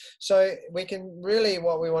 So we can really,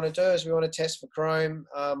 what we want to do is we want to test for Chrome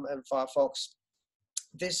and Firefox.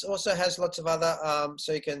 This also has lots of other,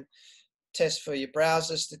 so you can test for your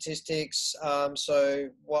browser statistics, so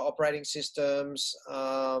what operating systems,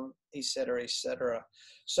 et cetera, et cetera.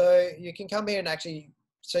 So you can come here and actually,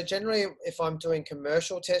 so generally if I'm doing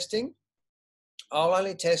commercial testing, I'll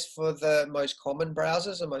only test for the most common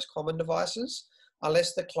browsers and most common devices,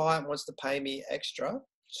 unless the client wants to pay me extra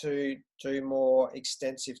to do more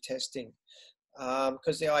extensive testing.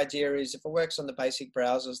 Because the idea is if it works on the basic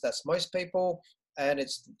browsers, that's most people, and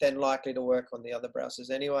it's then likely to work on the other browsers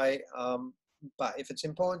anyway. But if it's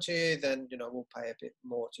important to you, then we'll pay a bit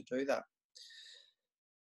more to do that.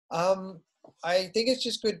 I think it's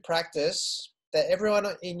just good practice that everyone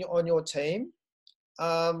on your team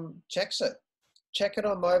checks it. Check it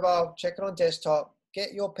on mobile, check it on desktop.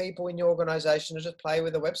 Get your people in your organization to just play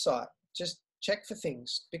with the website. Just check for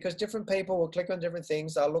things, because different people will click on different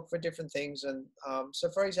things. They'll look for different things. And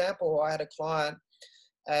so for example, I had a client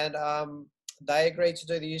and they agreed to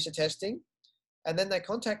do the user testing. And then they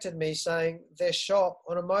contacted me saying their shop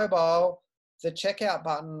on a mobile, the checkout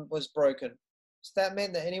button was broken. So that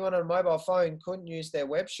meant that anyone on a mobile phone couldn't use their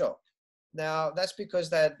web shop. Now, that's because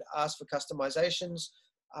they had asked for customizations,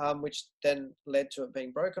 which then led to it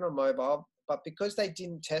being broken on mobile. But because they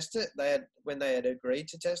didn't test it, when they had agreed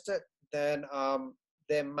to test it, then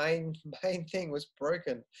their main thing was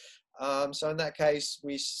broken. So in that case,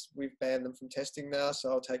 we've banned them from testing now. So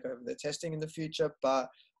I'll take over their testing in the future. But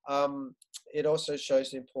it also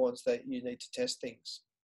shows the importance that you need to test things.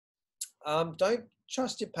 Don't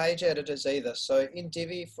trust your page editors either. So in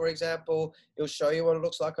Divi, for example, it'll show you what it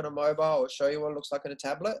looks like on a mobile, or show you what it looks like on a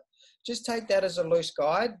tablet. Just take that as a loose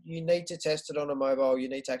guide. You need to test it on a mobile. You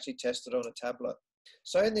need to actually test it on a tablet.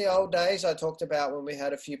 So in the old days, I talked about when we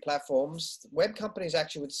had a few platforms, web companies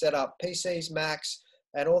actually would set up PCs, Macs,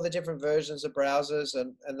 and all the different versions of browsers,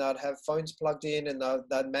 and they'd have phones plugged in, and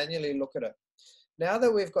they'd manually look at it. Now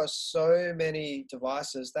that we've got so many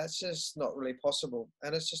devices, that's just not really possible,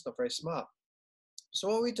 and it's just not very smart. So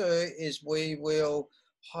what we do is we will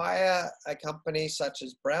hire a company such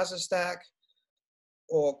as BrowserStack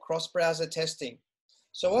or cross-browser testing.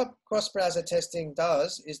 So what cross-browser testing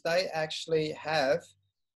does is they actually have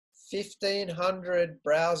 1,500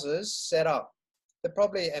 browsers set up. They're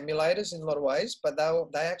probably emulators in a lot of ways, but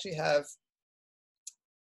they actually have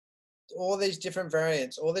all these different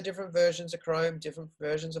variants, all the different versions of Chrome, different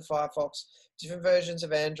versions of Firefox, different versions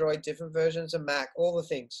of Android, different versions of Mac, all the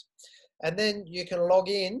things. And then you can log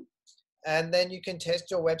in, and then you can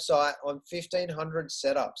test your website on 1,500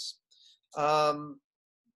 setups.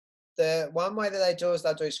 The one way that they do is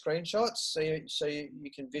they'll do screenshots so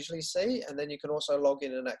you can visually see, and then you can also log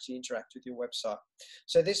in and actually interact with your website.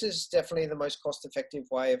 So this is definitely the most cost-effective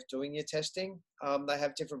way of doing your testing. They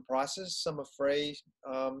have different prices. Some are free.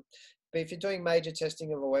 But if you're doing major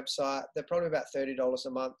testing of a website, they're probably about $30 a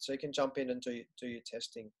month. So you can jump in and do your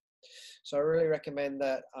testing. So I really recommend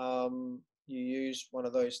that you use one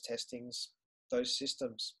of those those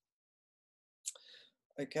systems.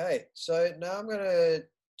 Okay, so now I'm going to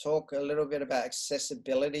talk a little bit about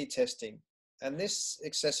accessibility testing. And this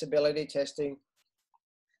accessibility testing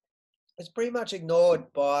is pretty much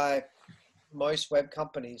ignored by most web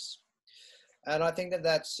companies. And I think that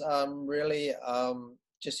that's really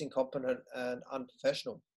just incompetent and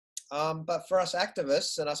unprofessional. But for us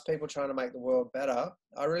activists and us people trying to make the world better,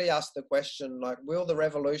 I really ask the question, like, will the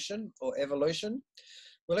revolution or evolution,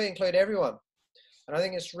 will it include everyone? And I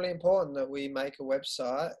think it's really important that we make a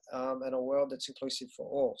website and a world that's inclusive for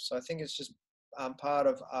all. So I think it's just part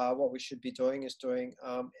of what we should be doing is doing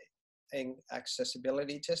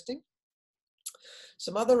accessibility testing.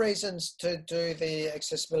 Some other reasons to do the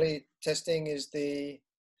accessibility testing is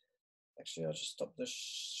actually I'll just stop the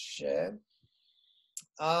share,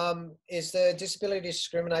 is the Disability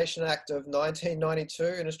Discrimination Act of 1992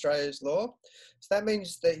 in Australia's law. So that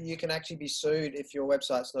means that you can actually be sued if your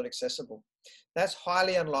website's not accessible. That's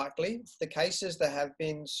highly unlikely. The cases that have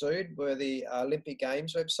been sued were the Olympic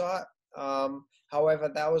Games website. However,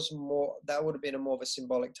 that would have been more of a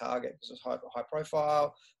symbolic target because it was high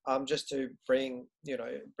profile, just to bring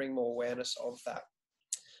more awareness of that.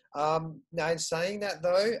 Now, in saying that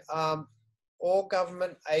though, all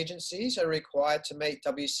government agencies are required to meet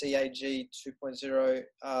WCAG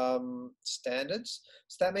 2.0 standards.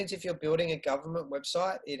 So that means if you're building a government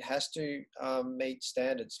website, it has to meet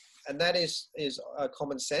standards. And that is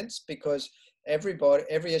common sense, because every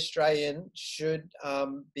Australian should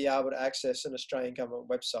be able to access an Australian government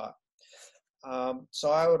website.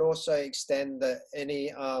 So I would also extend that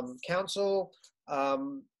any council,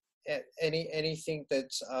 anything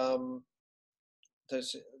that's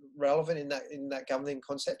relevant in that governing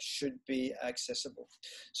concept should be accessible.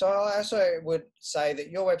 So I also would say that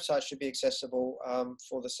your website should be accessible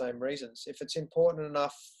for the same reasons. If it's important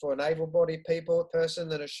enough for an able-bodied person,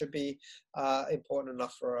 then it should be important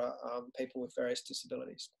enough for people with various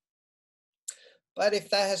disabilities. But if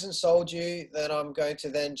that hasn't sold you, then I'm going to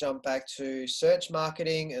then jump back to search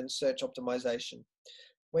marketing and search optimization.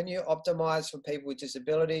 When you optimize for people with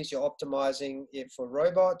disabilities, you're optimizing it for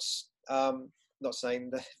robots. Not saying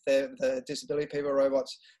that the disability people are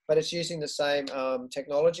robots, but it's using the same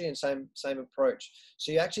technology and same approach.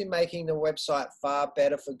 So you're actually making the website far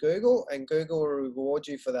better for Google, and Google will reward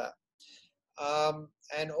you for that.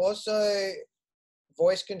 And also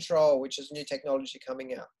voice control, which is new technology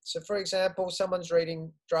coming out. So for example, someone's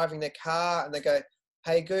driving their car and they go,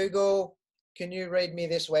 "Hey Google, can you read me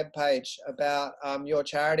this web page about your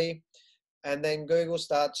charity?" And then Google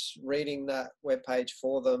starts reading that web page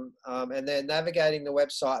for them, and they're navigating the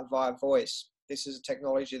website via voice. this is a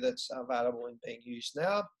technology that's available and being used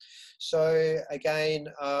now. So again,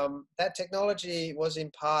 that technology was in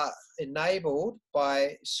part enabled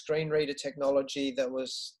by screen reader technology that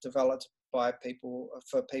was developed by people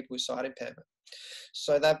for people with sight impairment.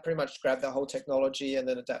 So that pretty much grabbed that whole technology and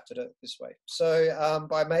then adapted it this way. So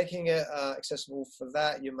by making it accessible for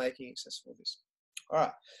that, you're making accessible this. All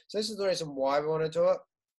right, so this is the reason why we want to do it.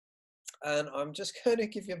 And I'm just going to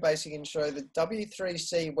give you a basic intro. The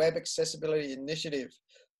W3C Web Accessibility Initiative.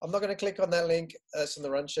 I'm not going to click on that link that's in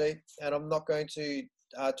the run sheet, and I'm not going to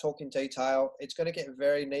talk in detail. It's going to get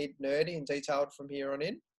very nerdy and detailed from here on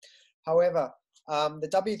in. However, the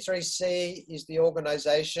W3C is the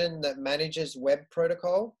organization that manages web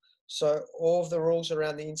protocol. So all of the rules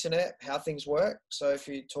around the internet, how things work. So if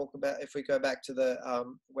we go back to the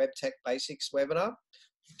Web Tech Basics webinar,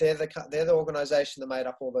 they're the organization that made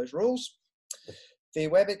up all those rules. The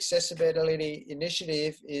Web Accessibility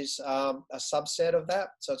Initiative is a subset of that.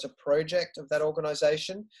 So it's a project of that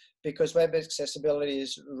organization, because web accessibility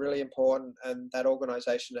is really important, and that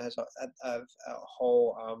organization has a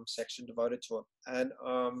whole section devoted to it,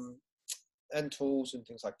 and tools and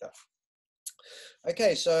things like that.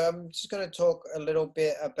 Okay, so I'm just going to talk a little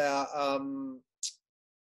bit about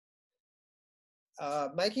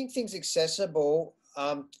making things accessible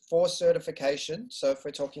for certification. So if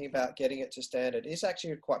we're talking about getting it to standard, is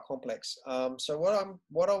actually quite complex. So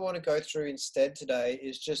what I want to go through instead today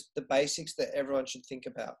is just the basics that everyone should think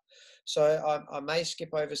about. So I may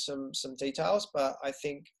skip over some details, but I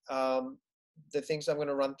think the things I'm going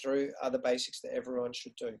to run through are the basics that everyone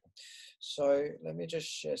should do. So let me just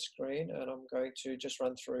share screen, and I'm going to just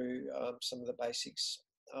run through some of the basics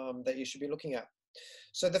that you should be looking at.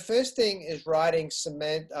 So the first thing is writing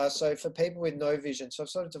cement. So for people with no vision, so I've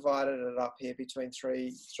sort of divided it up here between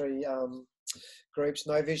three groups: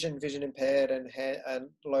 no vision, vision impaired, and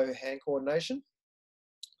low hand coordination.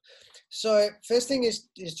 So first thing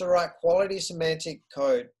is to write quality semantic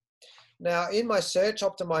code. Now, in my search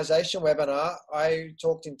optimization webinar, I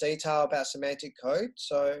talked in detail about semantic code.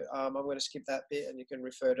 So I'm going to skip that bit, and you can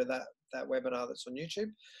refer to that webinar that's on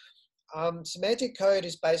YouTube. Semantic code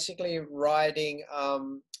is basically writing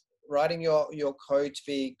your code to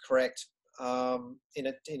be correct in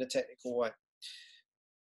a technical way.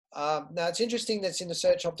 Now, it's interesting that's in the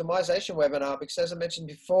search optimization webinar, because as I mentioned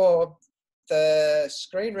before, the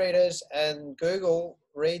screen readers and Google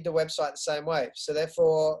read the website the same way. So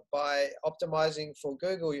therefore, by optimizing for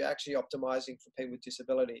Google, you're actually optimizing for people with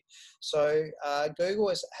disability. So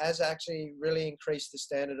Google has actually really increased the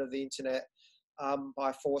standard of the internet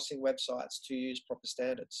by forcing websites to use proper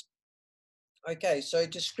standards. Okay, so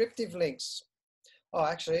descriptive links. Oh,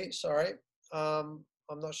 actually, sorry. I'm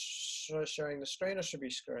not sure sharing the screen. I should be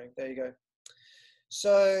sharing. There you go.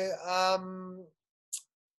 So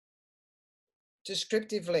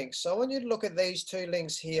descriptive links. So I want you to look at these two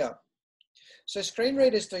links here. So screen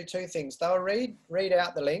readers do two things. They'll read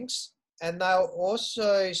out the links, and they'll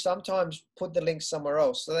also sometimes put the links somewhere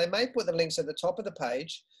else. So they may put the links at the top of the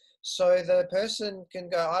page, so the person can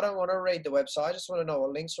go, I don't want to read the website, I just want to know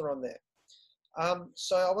what links are on there.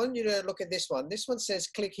 So I want you to look at this one. This one says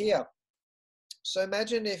click here. So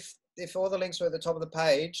imagine if all the links were at the top of the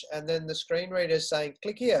page, and then the screen reader is saying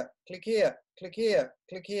click here, click here, click here,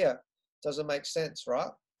 click here. Doesn't make sense,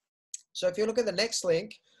 right? So if you look at the next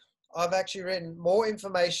link, I've actually written more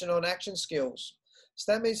information on action skills.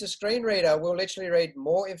 So that means the screen reader will literally read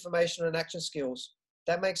more information on action skills.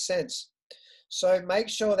 That makes sense. So make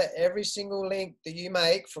sure that every single link that you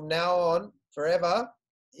make from now on forever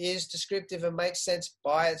is descriptive and makes sense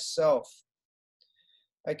by itself.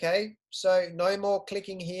 Okay, so no more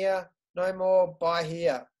clicking here, no more buy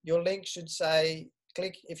here. Your link should say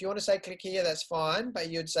click. If you want to say click here, that's fine, but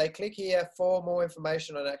you'd say click here for more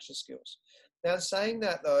information on action skills. Now, in saying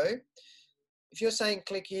that though, if you're saying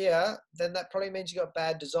click here, then that probably means you got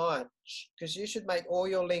bad design, because you should make all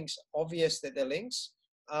your links obvious that they're links.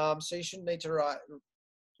 So you shouldn't need to write,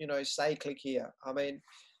 say click here. I mean,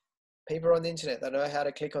 people on the internet, they know how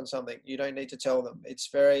to click on something. You don't need to tell them. It's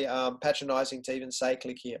very patronizing to even say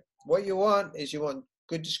click here. What you want is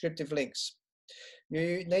good descriptive links.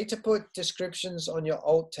 You need to put descriptions on your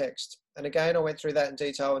alt text. And again, I went through that in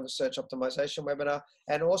detail in the search optimization webinar,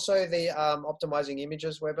 and also the optimizing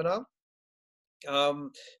images webinar.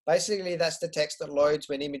 Basically, that's the text that loads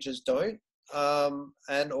when images don't,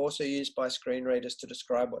 and also used by screen readers to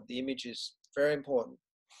describe what the image is. Very important.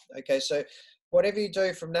 Okay, so whatever you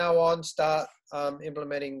do from now on, start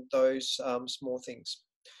implementing those small things.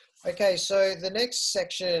 Okay, so the next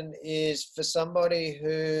section is for somebody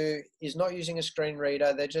who is not using a screen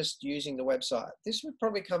reader, they're just using the website. This would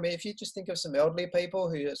probably come in if you just think of some elderly people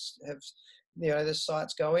who have the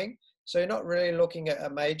site's going. So you're not really looking at a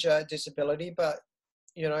major disability, but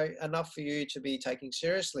enough for you to be taken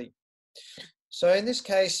seriously. So in this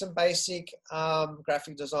case, some basic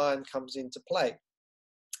graphic design comes into play.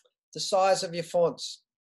 The size of your fonts,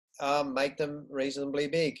 make them reasonably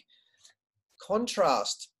big.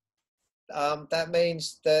 Contrast, that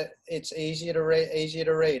means that it's easier to read. You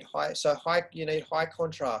need high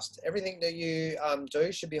contrast. Everything that you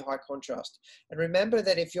do should be high contrast. And remember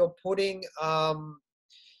that if you're putting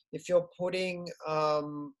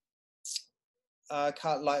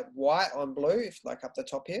like white on blue, if like up the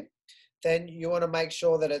top here, then you want to make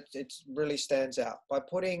sure that it really stands out. By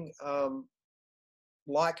putting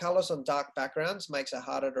light colors on dark backgrounds makes it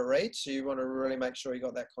harder to read, so you want to really make sure you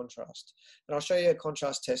got that contrast. And I'll show you a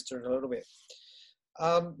contrast tester in a little bit.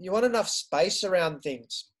 You want enough space around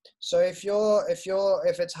things. So if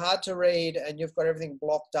it's hard to read and you've got everything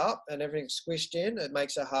blocked up and everything squished in, it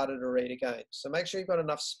makes it harder to read again. So make sure you've got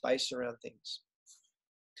enough space around things.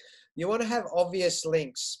 You want to have obvious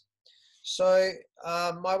links. So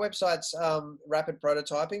my website's rapid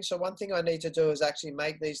prototyping. So one thing I need to do is actually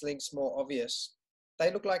make these links more obvious.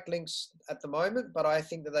 They look like links at the moment, but I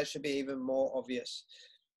think that they should be even more obvious.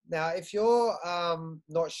 Now, if you're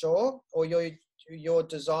not sure, or your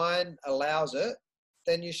design allows it,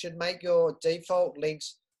 then you should make your default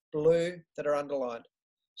links blue that are underlined.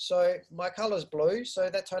 So my color is blue, so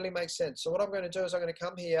that totally makes sense. So what I'm going to do is I'm going to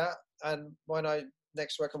come here, and when I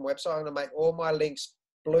next work on website, I'm going to make all my links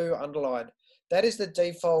blue underlined. That is the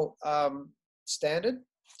default standard.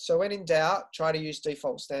 So when in doubt, try to use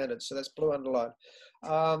default standard. So that's blue underlined.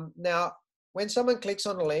 Now, when someone clicks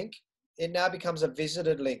on a link, it now becomes a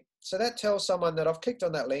visited link. So that tells someone that I've clicked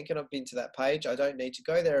on that link and I've been to that page. I don't need to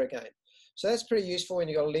go there again. So that's pretty useful when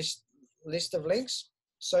you've got a list of links.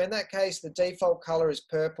 So in that case, the default color is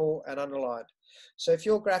purple and underlined. So if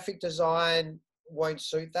your graphic design won't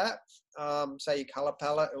suit that, say your color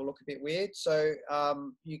palette, it will look a bit weird. So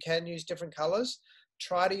you can use different colors.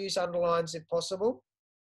 Try to use underlines if possible,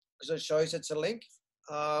 because it shows it's a link.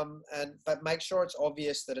 But make sure it's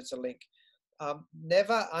obvious that it's a link.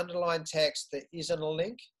 Never underline text that isn't a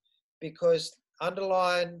link, because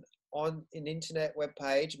underline on an internet web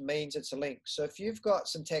page means it's a link. So if you've got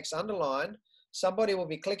some text underlined, somebody will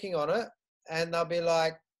be clicking on it and they'll be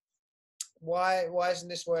like, why isn't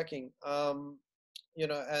this working? And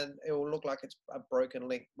it will look like it's a broken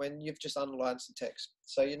link when you've just underlined some text.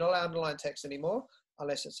 So you're not allowed to underline text anymore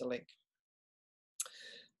unless it's a link.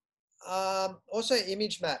 Also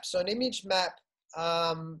image map. So an image map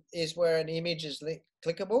is where an image is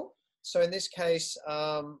clickable. So in this case,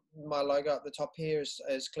 my logo at the top here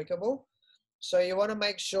is clickable. So you want to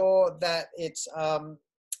make sure that it's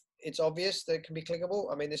obvious that it can be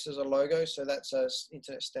clickable. I mean, this is a logo, so that's a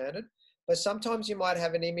internet standard. But sometimes you might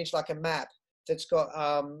have an image like a map that's got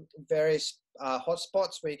various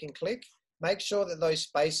hotspots where you can click. Make sure that those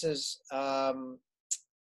spaces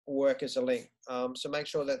work as a link. So make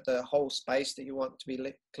sure that the whole space that you want to be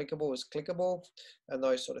clickable is clickable, and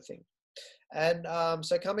those sort of things. And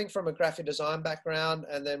so coming from a graphic design background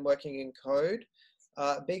and then working in code,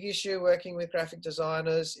 big issue working with graphic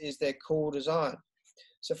designers is their cool design.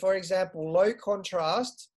 So for example, low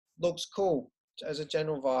contrast looks cool as a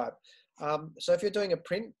general vibe. So if you're doing a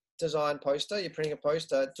print design poster, you're printing a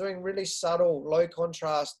poster, doing really subtle low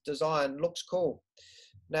contrast design looks cool.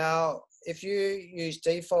 Now, if you use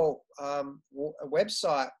default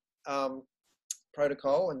website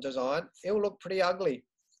protocol and design, it will look pretty ugly,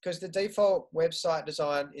 because the default website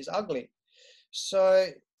design is ugly. So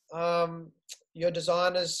your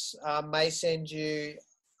designers may send you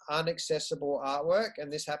inaccessible artwork,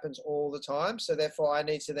 and this happens all the time. So therefore I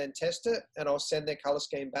need to then test it, and I'll send their color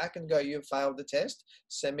scheme back and go, you've failed the test,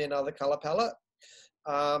 send me another color palette.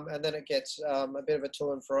 And then it gets a bit of a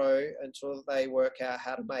to and fro until they work out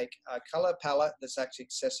how to make a color palette that's actually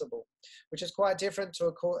accessible, which is quite different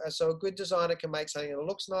to so a good designer can make something that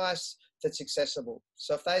looks nice, that's accessible.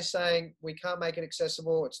 So if they're saying we can't make it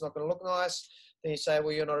accessible, it's not going to look nice, then you say,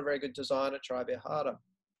 well, you're not a very good designer, try a bit harder.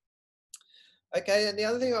 Okay, and the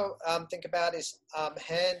other thing I'll think about is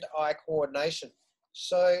hand-eye coordination.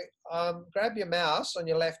 So grab your mouse on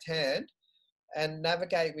your left hand and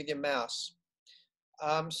navigate with your mouse.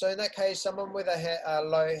 So in that case, someone with a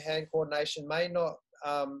low hand coordination may not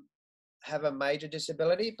have a major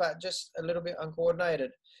disability, but just a little bit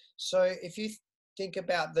uncoordinated. So if you think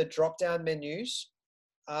about the drop-down menus,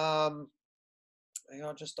 hang on,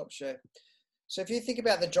 I'll just stop share. So if you think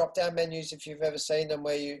about the drop-down menus, if you've ever seen them,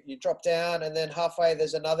 where you drop down and then halfway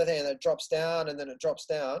there's another thing that drops down and then it drops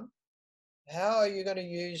down, how are you going to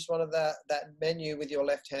use one of that menu with your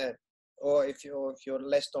left hand, or if you're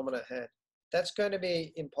less dominant hand? that's going to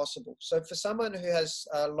be impossible. So for someone who has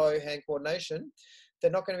low hand coordination,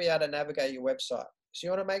 they're not going to be able to navigate your website. So you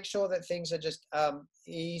want to make sure that things are just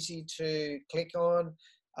easy to click on.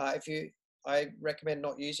 I recommend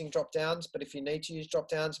not using drop downs, but if you need to use drop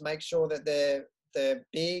downs, make sure that they're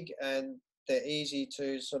big and they're easy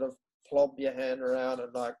to sort of plob your hand around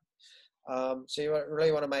and like. So you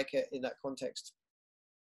really want to make it in that context.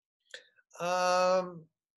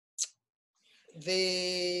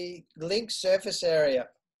 The link surface area.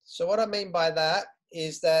 So what I mean by that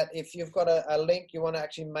is that if you've got a link, you want to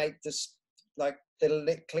actually make this, like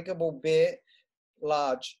the clickable bit,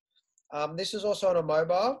 large. This is also on a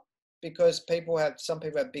mobile because some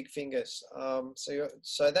people have big fingers.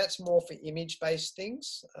 So that's more for image-based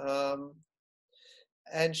things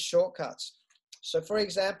and shortcuts. So for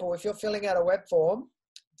example, if you're filling out a web form,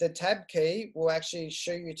 the tab key will actually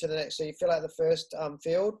shoot you to the next. So you fill out the first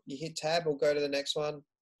field, you hit tab, or go to the next one,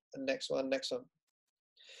 and next one, next one.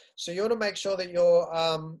 So you want to make sure that your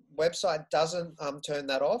website doesn't turn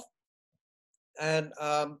that off. And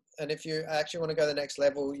if you actually want to go to the next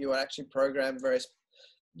level, you would actually program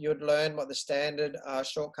you'd learn what the standard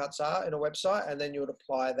shortcuts are in a website, and then you would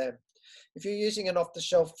apply them. If you're using an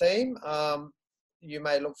off-the-shelf theme, you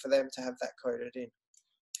may look for them to have that coded in.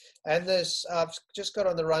 And I've just got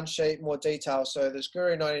on the run sheet more detail. So there's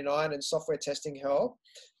Guru 99 and software testing help.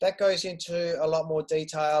 That goes into a lot more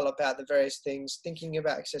detail about the various things, thinking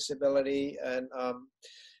about accessibility and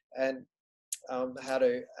how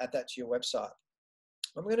to add that to your website.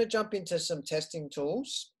 I'm going to jump into some testing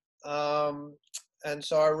tools. And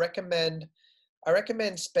so I recommend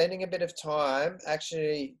spending a bit of time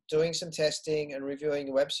actually doing some testing and reviewing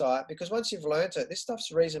your website, because once you've learned it, this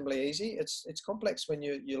stuff's reasonably easy. It's complex when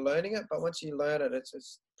you're learning it, but once you learn it,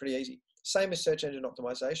 it's pretty easy. Same as search engine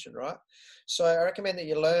optimization, right? So I recommend that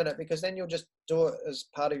you learn it, because then you'll just do it as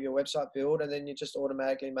part of your website build, and then you're just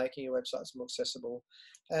automatically making your websites more accessible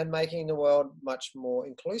and making the world much more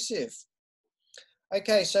inclusive.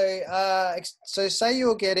 Okay, so say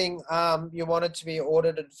you're getting, you want it to be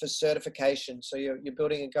audited for certification. So you're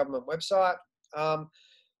building a government website.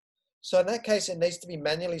 So in that case, it needs to be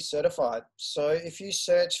manually certified. So if you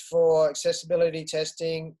search for accessibility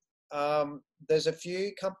testing, there's a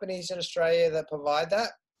few companies in Australia that provide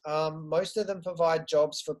that. Most of them provide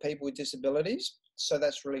jobs for people with disabilities. So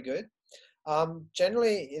that's really good.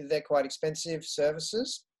 Generally, they're quite expensive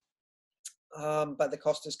services, but the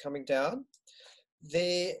cost is coming down.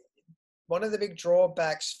 One of the big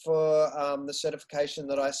drawbacks for the certification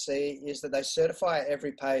that I see is that they certify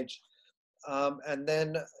every page. And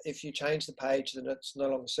then if you change the page, then it's no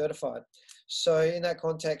longer certified. So in that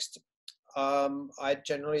context, I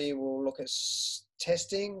generally will look at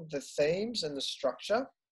testing the themes and the structure,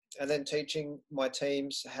 and then teaching my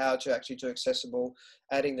teams how to actually do accessible,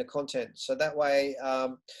 adding the content. So that way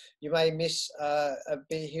you may miss a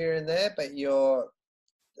bit here and there, but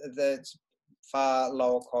that's far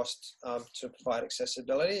lower cost to provide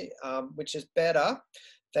accessibility, which is better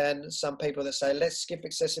than some people that say, let's skip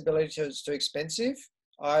accessibility because it's too expensive.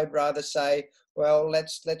 I'd rather say, well,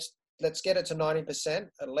 let's get it to 90%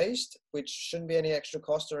 at least, which shouldn't be any extra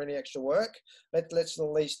cost or any extra work. Let's at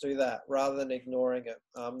least do that rather than ignoring it.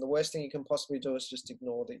 The worst thing you can possibly do is just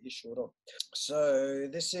ignore the issue at all. So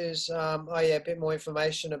this is, a bit more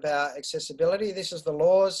information about accessibility. This is the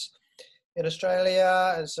laws in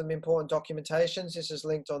Australia and some important documentations. This is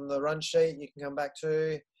linked on the run sheet you can come back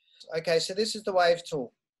to. Okay, so this is the Wave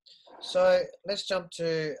tool. So let's jump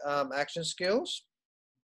to action skills.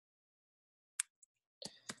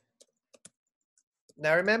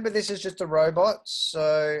 Now remember, this is just a robot,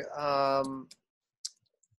 so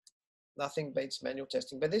nothing beats manual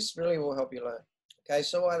testing, but this really will help you learn. Okay,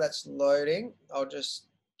 so while that's loading, I'll just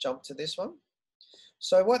jump to this one.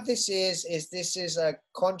 So what this is this is a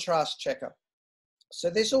contrast checker. So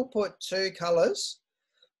this will put two colors,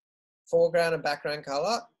 foreground and background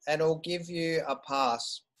color, and it'll give you a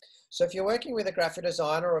pass. So if you're working with a graphic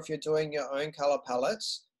designer, or if you're doing your own color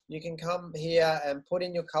palettes, you can come here and put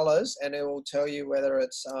in your colors, and it will tell you whether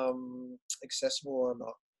it's accessible or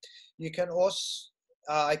not. You can also,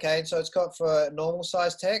 okay, so it's got for normal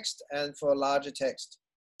size text and for larger text.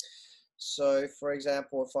 So for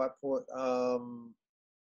example, if I put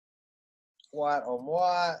white on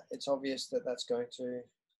white, it's obvious that that's going to,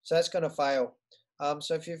 so that's going to fail.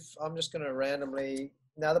 So I'm just going to randomly,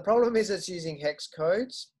 now the problem is it's using hex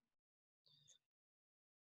codes.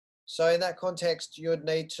 So in that context, you would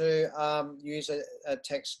need to use a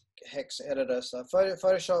text hex editor. So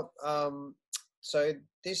Photoshop, so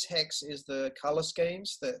this hex is the color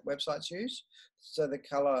schemes that websites use. So the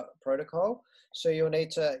color protocol. So you'll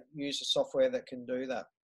need to use a software that can do that.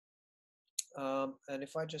 And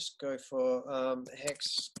if I just go for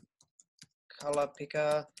hex color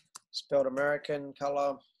picker, spelled American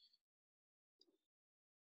color,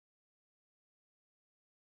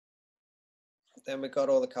 then we've got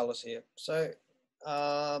all the colors here. So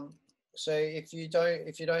so if you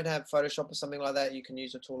don't have Photoshop or something like that, you can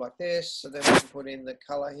use a tool like this. So then we can put in the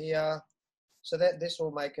color here. So that this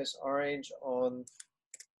will make us orange on,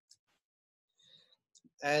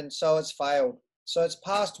 and so it's failed. So it's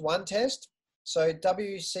passed one test. So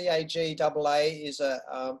WCAG is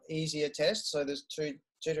a easier test. So there's two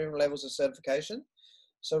different levels of certification.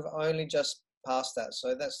 So I've only just passed that.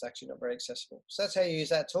 So that's actually not very accessible. So that's how you use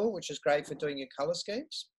that tool, which is great for doing your color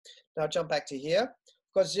schemes. Now jump back to here.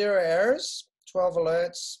 Got 0 errors, 12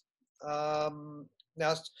 alerts.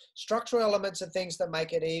 Now structural elements are things that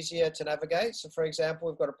make it easier to navigate. So for example,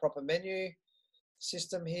 we've got a proper menu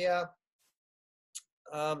system here.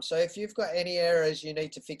 So if you've got any errors, you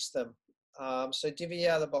need to fix them. So divvy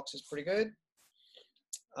out of the box is pretty good.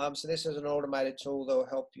 So this is an automated tool that will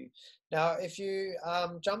help you. Now, if you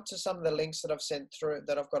jump to some of the links that I've sent through,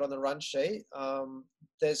 that I've got on the run sheet,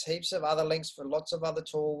 there's heaps of other links for lots of other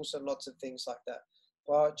tools and lots of things like that.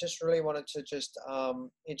 Well, I just really wanted to just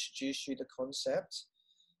introduce you the concept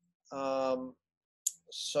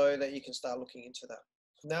so that you can start looking into that.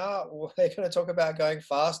 Now we're going to talk about going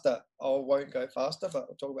faster. I won't go faster, but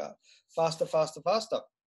we'll talk about faster, faster, faster.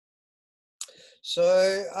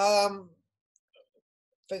 So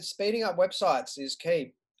for speeding up websites is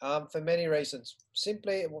key for many reasons.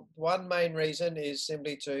 Simply, one main reason is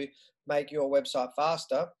simply to make your website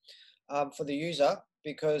faster for the user,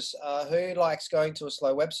 because who likes going to a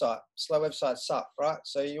slow website? Slow websites suck, right?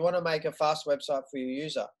 So you want to make a fast website for your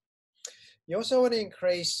user. You also want to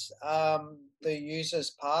increase the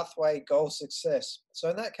user's pathway goal success. So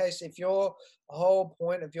in that case, if your whole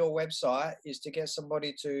point of your website is to get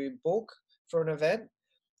somebody to book for an event,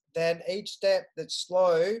 then each step that's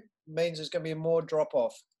slow means there's going to be more drop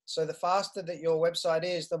off. So the faster that your website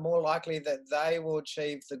is, the more likely that they will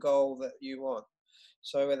achieve the goal that you want.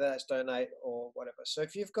 So whether that's donate or whatever. So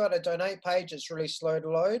if you've got a donate page that's really slow to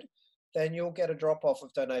load, then you'll get a drop off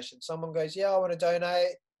of donation. Someone goes, yeah, I want to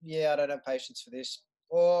donate. Yeah, I don't have patience for this.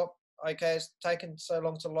 Or, okay, it's taken so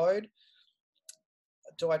long to load.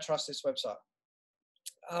 Do I trust this website?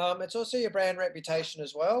 It's also your brand reputation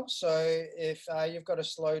as well. So if you've got a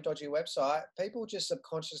slow, dodgy website, people just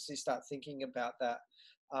subconsciously start thinking about that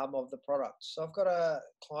of the product. So I've got a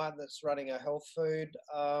client that's running a health food,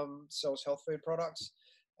 sells health food products,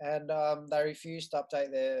 and they refuse to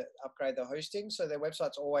upgrade their hosting. So their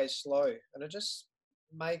website's always slow, and it just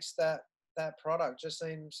makes that product just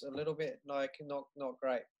seems a little bit like not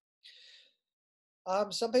great.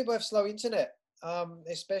 Some people have slow internet.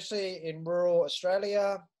 Especially in rural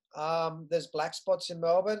Australia. There's black spots in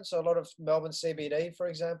Melbourne. So a lot of Melbourne CBD, for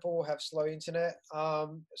example, will have slow internet.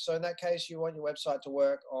 So in that case, you want your website to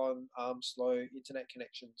work on slow internet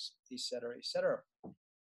connections, etc., etc.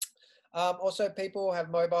 Also, people have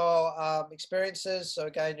mobile experiences. So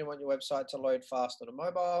again, you want your website to load fast on a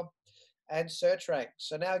mobile. And search rank.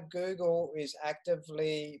 So now Google is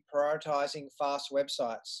actively prioritizing fast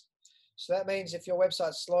websites. So that means if your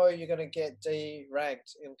website's slow, you're going to get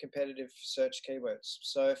de-ranked in competitive search keywords.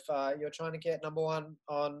 So if you're trying to get #1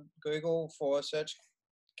 on Google for a search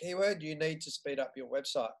keyword, you need to speed up your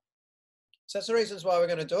website. So that's the reasons why we're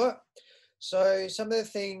going to do it. So some of the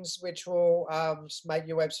things which will make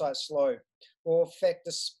your website slow will affect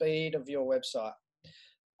the speed of your website.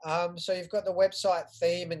 So you've got the website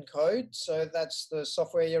theme and code. So that's the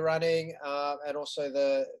software you're running and also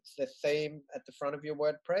the theme at the front of your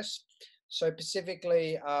WordPress. So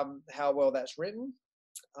specifically how well that's written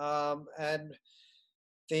and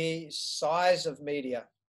the size of media.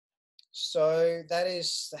 So that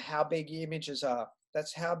is how big your images are.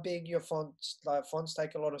 That's how big your fonts, fonts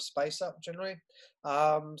take a lot of space up generally.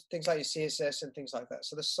 Things like your CSS and things like that.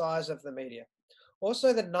 So the size of the media.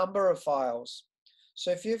 Also the number of files.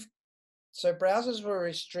 So so browsers will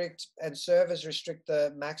restrict and servers restrict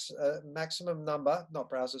the maximum number, not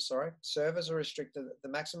browsers, sorry. Servers will restrict the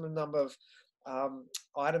maximum number of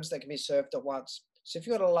items that can be served at once. So if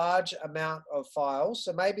you've got a large amount of files,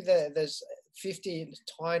 so maybe there's 50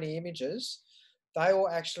 tiny images, they will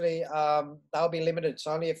actually, they'll be limited.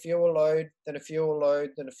 So only a few will load, then a few will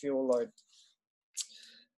load, then a few will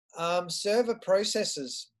load. Server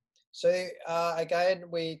processes. So again,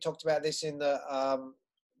 we talked about this in the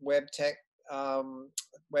web tech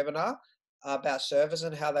webinar about servers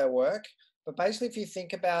and how they work. But basically, if you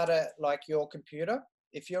think about it like your computer,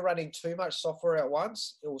 if you're running too much software at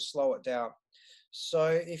once, it will slow it down. So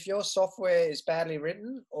if your software is badly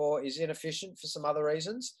written or is inefficient for some other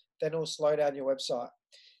reasons, then it'll slow down your website.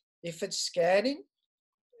 If it's scanning,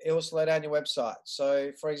 it will slow down your website.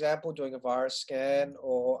 So for example, doing a virus scan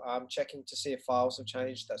or checking to see if files have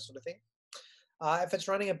changed, that sort of thing. If it's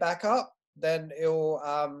running a backup, then it will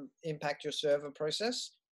impact your server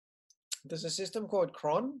process. There's a system called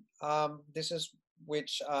cron. This is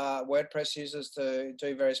which WordPress uses to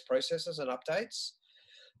do various processes and updates.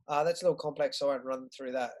 That's a little complex, so I won't run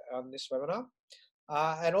through that on this webinar.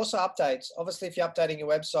 And also updates. Obviously, if you're updating your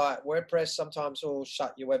website, WordPress sometimes will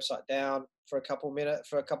shut your website down for a couple minutes,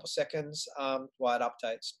 for a couple seconds while it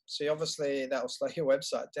updates. So obviously that will slow your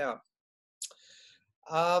website down.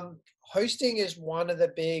 Hosting is one of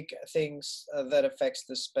the big things that affects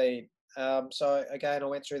the speed. So again, I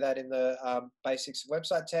went through that in the basics of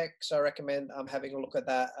website tech. So I recommend having a look at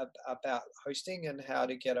that about hosting and how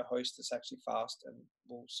to get a host that's actually fast and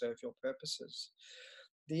will serve your purposes.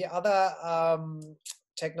 The other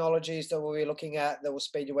technologies that we'll be looking at that will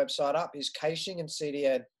speed your website up is caching and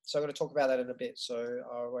CDN. So I'm going to talk about that in a bit, so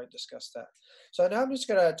I won't discuss that. So now I'm just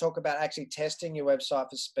going to talk about actually testing your website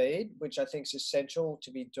for speed, which I think is essential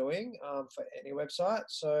to be doing for any website.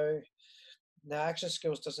 So now Action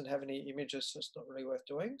Skills doesn't have any images, so it's not really worth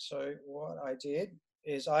doing. So what I did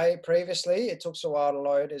is it took a while to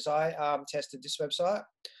load, is I tested this website,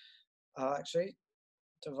 actually,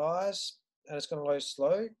 devise, and it's going to load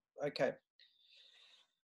slow. Okay.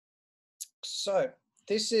 So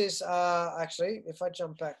this is actually, if I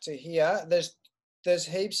jump back to here, there's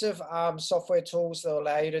heaps of software tools that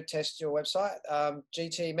allow you to test your website.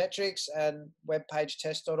 GT Metrics and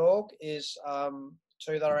webpagetest.org is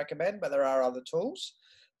two that I recommend, but there are other tools.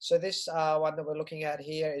 So this one that we're looking at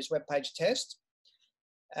here is Webpage Test.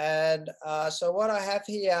 And so what I have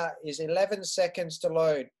here is 11 seconds to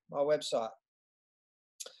load my website.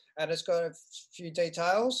 And it's got a few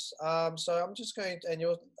details. So I'm just going to, and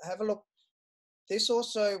you'll have a look. This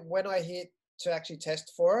also, when I hit to actually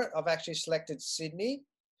test for it, I've actually selected Sydney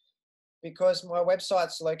because my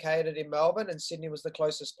website's located in Melbourne and Sydney was the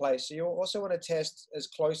closest place. So you also want to test as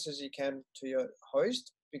close as you can to your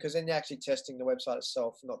host, because then you're actually testing the website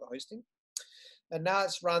itself, not the hosting. And now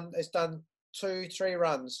it's done 2-3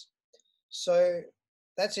 runs. So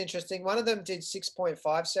that's interesting. One of them did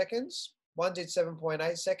 6.5 seconds, one did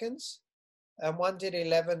 7.8 seconds, and one did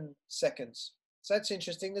 11 seconds. So that's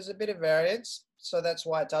interesting. There's a bit of variance. So that's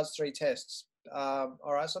why it does 3 tests. All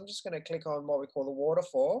right, so I'm just going to click on what we call the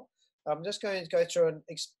waterfall. I'm just going to go through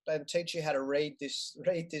and teach you how to read this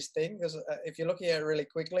thing, because if you're looking at it really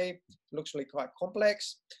quickly, it looks really quite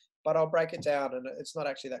complex, but I'll break it down and it's not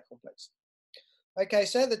actually that complex. Okay,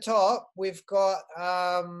 so at the top, we've got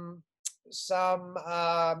some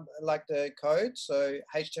like the code, so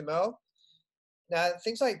HTML. Now,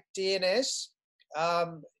 things like DNS,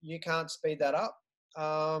 you can't speed that up.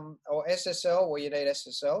 Or SSL, well, you need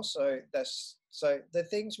SSL. So the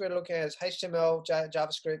things we're looking at is HTML,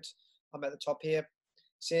 JavaScript. I'm at the top here,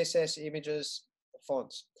 CSS, images,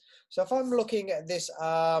 fonts. So if I'm looking at this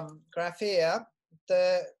graph here,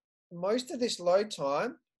 most of this load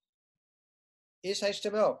time is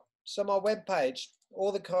HTML. So my web page,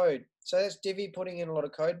 all the code. So that's Divi putting in a lot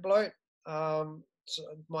of code bloat. So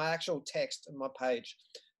my actual text on my page,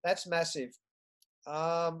 that's massive.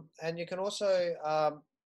 And you can also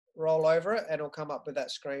roll over it and it'll come up with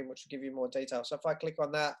that screen, which will give you more detail. So if I click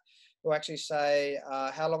on that, it'll actually say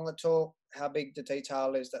how long it took, how big the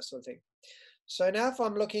detail is, that sort of thing. So now if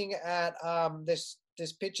I'm looking at this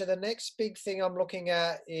picture, the next big thing I'm looking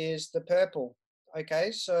at is the purple.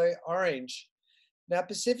 Okay, so orange. Now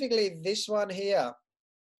specifically this one here.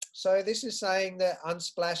 So this is saying the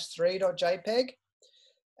unsplash3.jpg,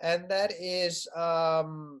 and that is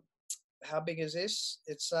how big is this?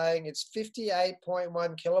 It's saying it's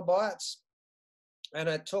 58.1 kilobytes, and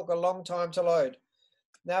it took a long time to load.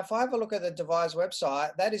 Now, if I have a look at the Devise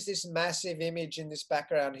website, that is this massive image in this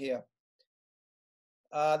background here,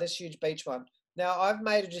 this huge beach one. Now, I've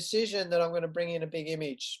made a decision that I'm going to bring in a big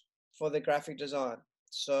image for the graphic design.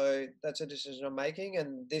 So that's a decision I'm making,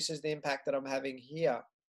 and this is the impact that I'm having here.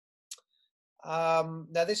 Now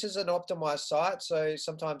this is an optimized site, so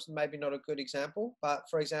sometimes maybe not a good example, but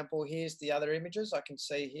for example, here's the other images I can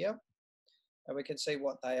see here, and we can see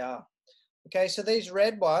what they are. Okay, so these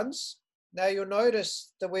red ones, now you'll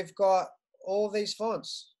notice that we've got all these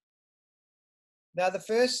fonts. Now the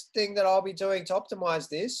first thing that I'll be doing to optimize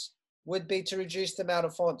this would be to reduce the amount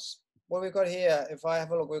of fonts. What we've got here, if I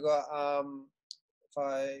have a look, we've got, if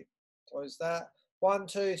I close that, 1,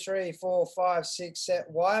 2, 3, 4, 5, 6, 7.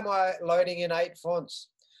 Why am I loading in 8 fonts?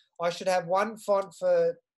 I should have 1 font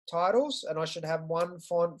for titles, and I should have 1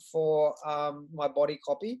 font for my body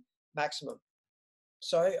copy maximum.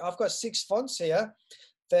 So I've got 6 fonts here.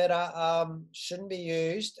 that are, shouldn't be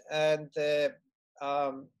used, and they're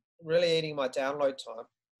really eating my download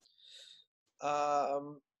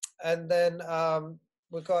time. And then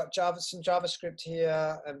we've got some JavaScript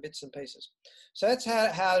here and bits and pieces. So that's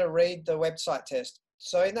how to read the website test.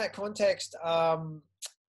 So in that context,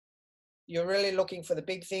 you're really looking for the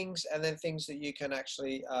big things and then things that you can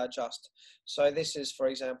actually adjust. So this is, for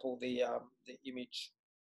example, the image.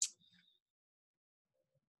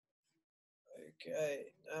 Okay,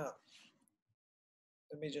 now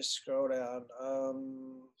let me just scroll down.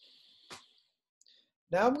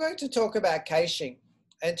 Now I'm going to talk about caching,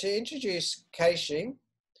 and to introduce caching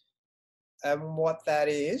and what that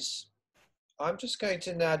is, I'm just going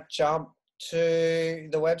to now jump to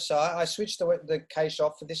the website. I switched the cache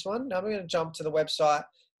off for this one. Now I'm going to jump to the website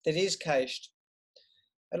that is cached.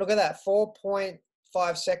 And look at that,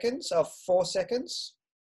 4.5 seconds of 4 seconds.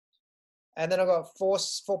 And then I've got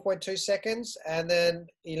 4.2 seconds and then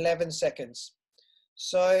 11 seconds.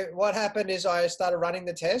 So what happened is I started running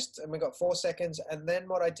the test and we got 4 seconds. And then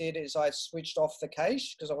what I did is I switched off the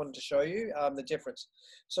cache because I wanted to show you the difference.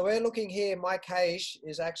 So we're looking here, my cache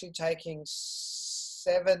is actually taking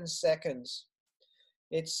 7 seconds.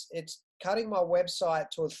 It's cutting my website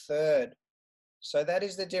to a third. So that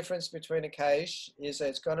is the difference between a cache, is that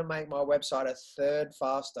it's going to make my website a third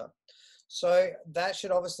faster. So that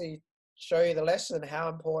should obviously show you the lesson how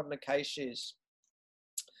important a cache is.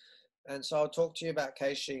 And so I'll talk to you about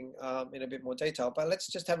caching in a bit more detail, but let's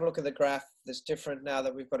just have a look at the graph that's different now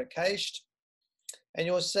that we've got it cached. And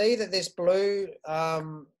you'll see that this blue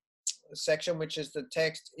section, which is the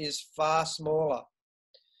text, is far smaller.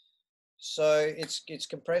 So it's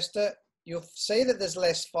compressed it. You'll see that there's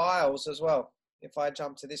less files as well. If I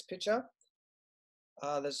jump to this picture,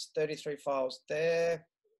 there's 33 files there.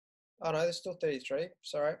 Oh no, there's still 33,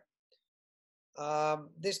 sorry.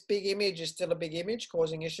 This big image is still a big image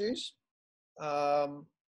causing issues.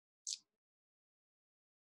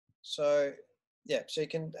 So yeah, so you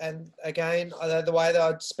can, and again, the way that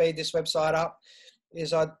I'd speed this website up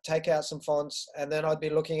is I'd take out some fonts and then I'd be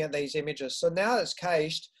looking at these images. So now it's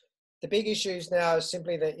cached. The big issues now is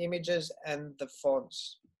simply the images and the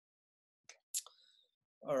fonts.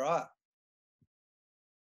 All right.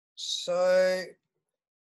 So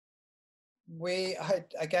I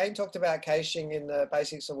again talked about caching in the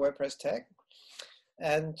basics of WordPress tech.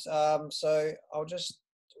 And so I'll just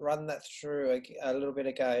run that through a little bit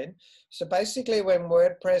again. So basically when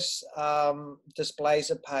WordPress displays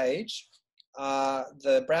a page,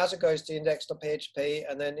 the browser goes to index.php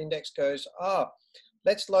and then index goes, oh,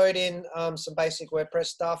 let's load in some basic WordPress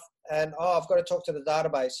stuff. And oh, I've got to talk to the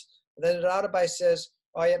database. And then the database says,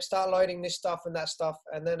 oh, yep, start loading this stuff and that stuff.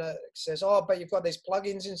 And then it says, oh, but you've got these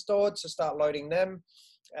plugins installed, so start loading them.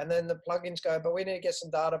 And then the plugins go, but we need to get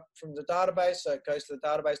some data from the database. So it goes to the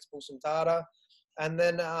database to pull some data. And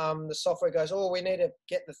then the software goes, oh, we need to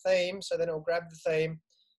get the theme. So then it'll grab the theme.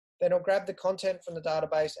 Then it'll grab the content from the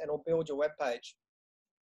database and it'll build your web page.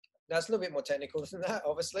 Now, it's a little bit more technical than that,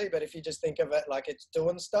 obviously, but if you just think of it like it's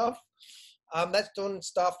doing stuff, that's doing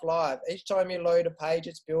stuff live. Each time you load a page,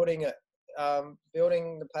 it's building it,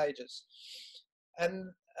 building the pages. And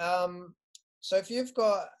so if you've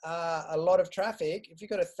got a lot of traffic, if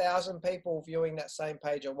you've got 1,000 people viewing that same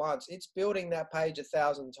page at once, it's building that page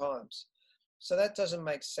 1,000 times. So that doesn't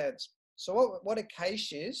make sense. So what a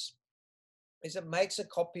cache is it makes a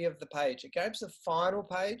copy of the page. It grabs the final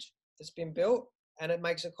page that's been built and it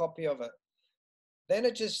makes a copy of it. Then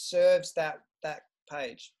it just serves that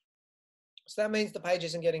page. So that means the page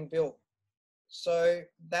isn't getting built. So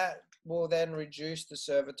that will then reduce the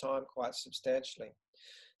server time quite substantially.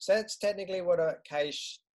 So that's technically what a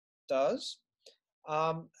cache does.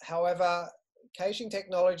 However, caching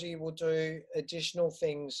technology will do additional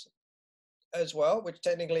things as well, which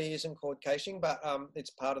technically isn't called caching, but it's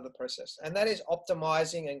part of the process. And that is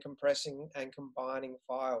optimizing and compressing and combining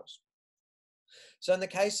files. So in the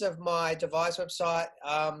case of my device website,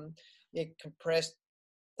 it compressed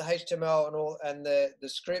the HTML and all, and the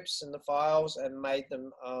scripts and the files, and made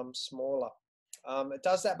them smaller. It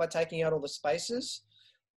does that by taking out all the spaces.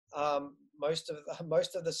 Most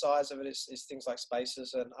of the size of it is things like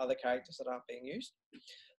spaces and other characters that aren't being used.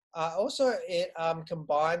 Also, it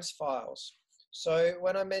combines files. So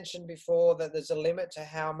when I mentioned before that there's a limit to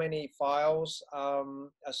how many files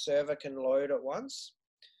a server can load at once.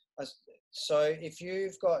 So if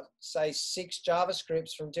you've got, say, 6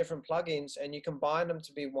 JavaScripts from different plugins and you combine them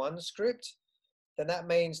to be one script, then that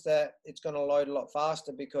means that it's going to load a lot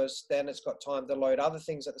faster, because then it's got time to load other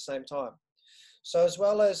things at the same time. So as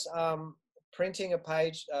well as printing a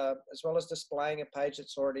page, as well as displaying a page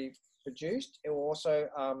that's already produced. It will also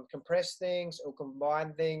compress things, it will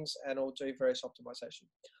combine things, and it will do various optimization.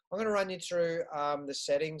 I'm going to run you through the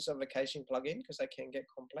settings of a caching plugin because they can get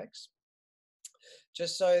complex,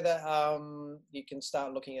 just so that you can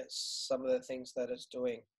start looking at some of the things that it's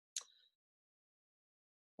doing.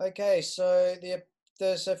 Okay, so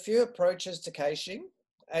there's a few approaches to caching,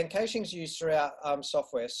 and caching is used throughout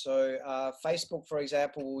software. So Facebook, for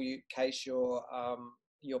example, will cache your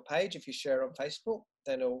page. If you share it on Facebook,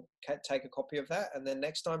 then it'll take a copy of that, and then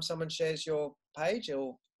next time someone shares your page,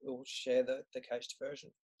 it'll share the cached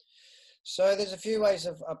version. So there's a few ways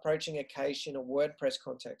of approaching a cache in a WordPress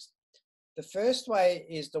context. The first way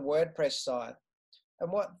is the WordPress side,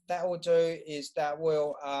 and what that will do is that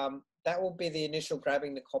will be the initial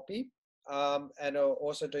grabbing the copy, and it'll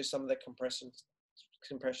also do some of the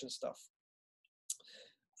compression stuff.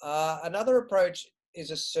 Another approach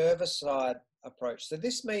is a server-side approach. So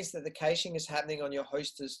this means that the caching is happening on your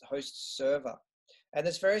host server, and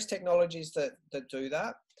there's various technologies that do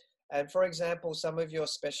that. And for example, some of your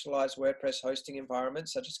specialized WordPress hosting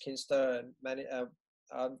environments, such as Kinsta and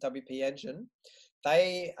WP Engine,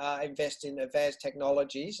 they invest in advanced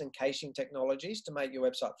technologies and caching technologies to make your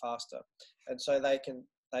website faster. And so they can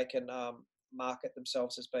market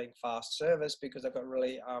themselves as being fast servers because they've got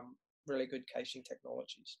really good caching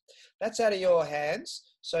technologies. That's out of your hands.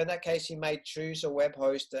 So in that case, you may choose a web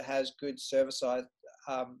host that has good server-side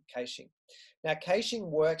caching. Now,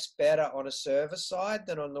 caching works better on a server side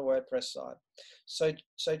than on the WordPress side. So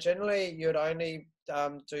generally, you'd only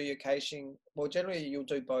do your caching. Well, generally, you'll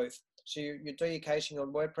do both. So you do your caching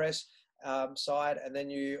on WordPress side, and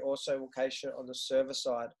then you also will cache it on the server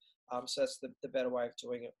side. So that's the better way of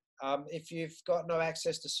doing it. If you've got no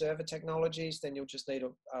access to server technologies, then you'll just need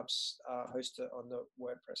to host it on the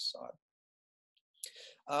WordPress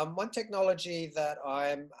side. One technology that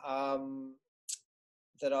I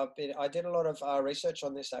did a lot of research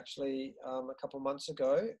on this actually a couple of months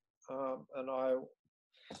ago, and I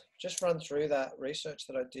just run through that research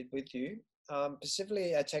that I did with you.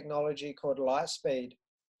 Specifically a technology called Lightspeed.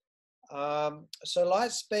 So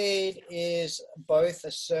Lightspeed is both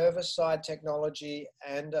a server-side technology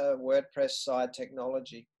and a WordPress side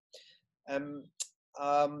technology.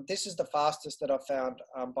 This is the fastest that I've found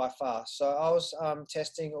by far. So I was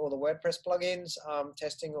testing all the WordPress plugins,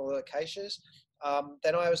 testing all the caches.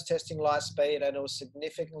 Then I was testing Lightspeed, and it was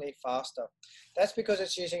significantly faster. That's because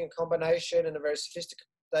it's using a combination and a very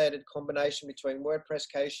sophisticated combination between WordPress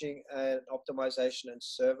caching and optimization and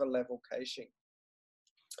server level caching.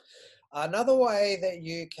 Another way that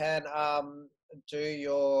you can do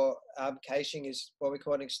your caching is what we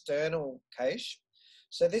call an external cache.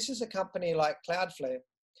 So this is a company like Cloudflare.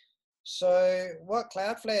 So what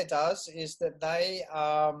Cloudflare does is that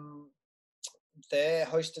they're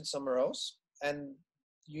hosted somewhere else, and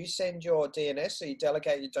you send your DNS, so you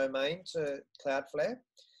delegate your domain to Cloudflare.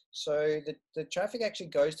 So the traffic actually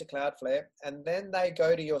goes to Cloudflare, and then they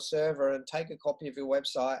go to your server and take a copy of your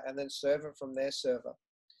website and then serve it from their server.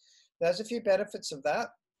 There's a few benefits of that.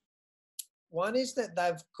 One is that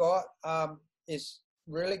they've got, is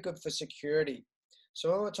really good for security. So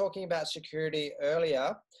when we were talking about security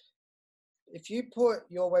earlier, if you put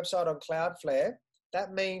your website on Cloudflare,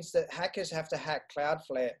 that means that hackers have to hack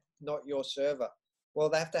Cloudflare, not your server. Well,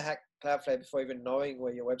 they have to hack Cloudflare before even knowing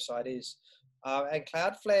where your website is. And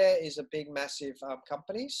Cloudflare is a big, massive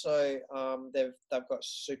company, so they've got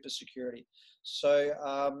super security. So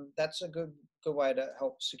that's a good way to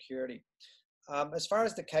help security. As far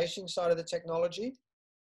as the caching side of the technology,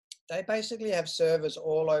 they basically have servers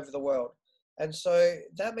all over the world. And so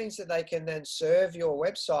that means that they can then serve your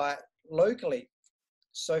website locally.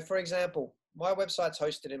 So for example, my website's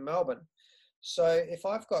hosted in Melbourne. So if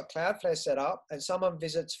I've got Cloudflare set up and someone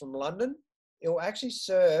visits from London, it will actually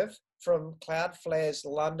serve from Cloudflare's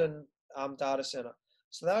London data center.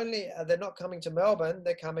 So they're not coming to Melbourne,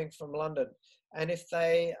 they're coming from London. And if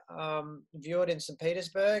they view it in St.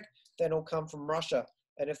 Petersburg, then it'll come from Russia.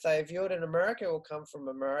 And if they view it in America, it will come from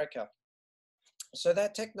America. So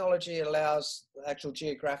that technology allows actual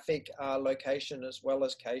geographic location as well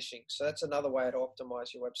as caching. So that's another way to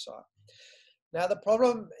optimize your website. Now, the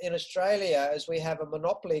problem in Australia is we have a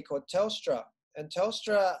monopoly called Telstra, and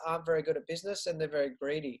Telstra aren't very good at business and they're very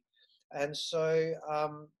greedy. And so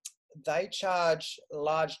they charge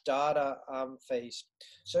large data fees.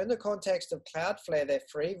 So in the context of Cloudflare, their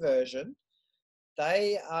free version,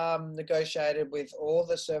 they negotiated with all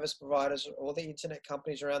the service providers, all the internet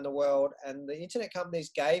companies around the world, and the internet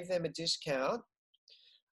companies gave them a discount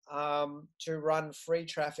to run free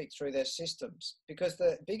traffic through their systems. Because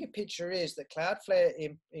the bigger picture is that Cloudflare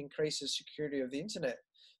increases security of the internet.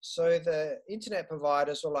 So the internet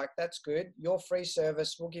providers were like, that's good. Your free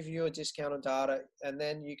service, we'll give you a discount on data, and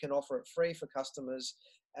then you can offer it free for customers.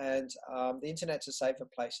 And the internet's a safer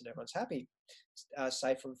place and everyone's happy,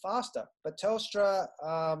 safer and faster. But Telstra,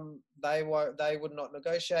 they would not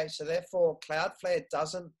negotiate. So therefore, Cloudflare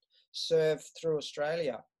doesn't serve through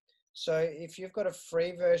Australia. So if you've got a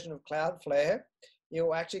free version of Cloudflare, it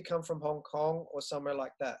will actually come from Hong Kong or somewhere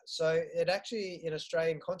like that. So it actually, in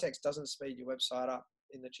Australian context, doesn't speed your website up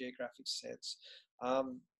in the geographic sense.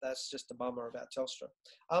 That's just a bummer about Telstra.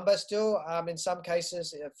 But still, in some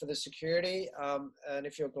cases, for the security, and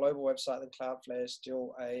if you're a global website, then Cloudflare is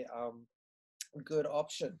still a good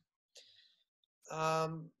option.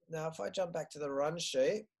 Now, if I jump back to the run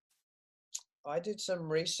sheet, I did some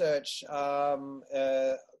research on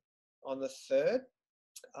the 3rd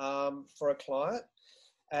for a client.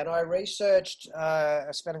 And I researched, I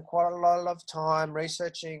spent quite a lot of time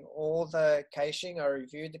researching all the caching. I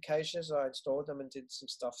reviewed the caches, I installed them and did some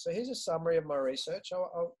stuff. So here's a summary of my research.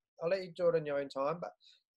 I'll let you do it on your own time, but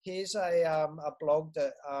here's a blog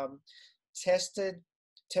that tested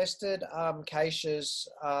caches.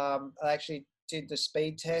 I actually did the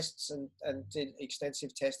speed tests and did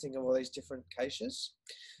extensive testing of all these different caches.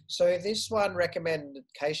 So this one recommended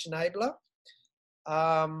Cache Enabler.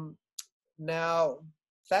 Now,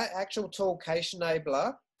 that actual tool, Cache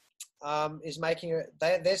Enabler, is making it,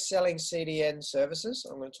 they're selling CDN services.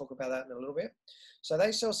 I'm going to talk about that in a little bit. So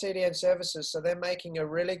they sell CDN services, so they're making a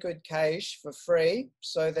really good cache for free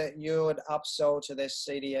so that you would upsell to their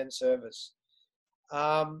CDN service.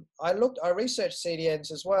 I researched CDNs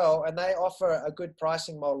as well, and they offer a good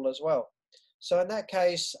pricing model as well. So in that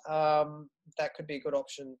case, that could be a good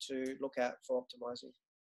option to look at for optimizing.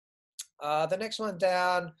 The next one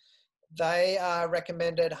down, they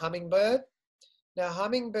recommended Hummingbird. Now,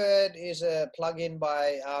 Hummingbird is a plugin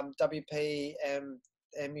by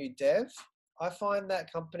WPMU Dev. I find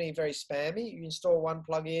that company very spammy. You install one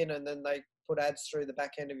plugin and then they put ads through the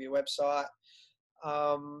back end of your website.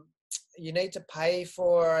 You need to pay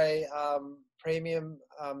for a premium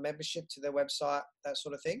membership to their website, that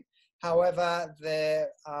sort of thing. However,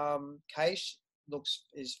 their cache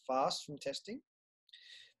is fast from testing.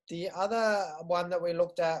 The other one that we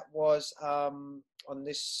looked at was on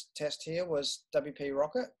this test here was WP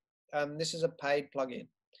Rocket. This is a paid plugin.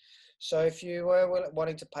 So if you were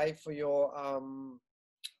wanting to pay for your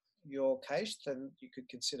cache, then you could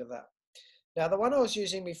consider that. Now, the one I was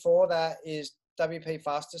using before that is WP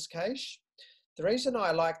Fastest Cache. The reason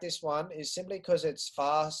I like this one is simply because it's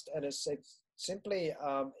fast and it's simply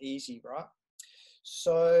easy, right?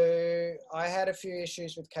 So I had a few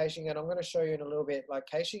issues with caching, and I'm going to show you in a little bit. Like,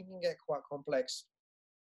 caching can get quite complex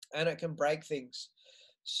and it can break things.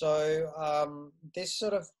 So this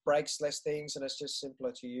sort of breaks less things and it's just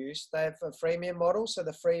simpler to use. They have a freemium model, so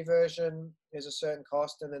the free version is a certain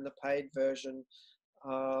cost and then the paid version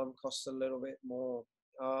costs a little bit more.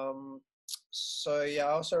 So yeah,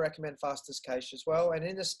 I also recommend Fastest Cache as well. And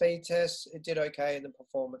in the speed test, it did okay in the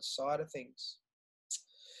performance side of things.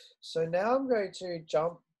 So now I'm going to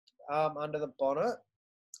jump under the bonnet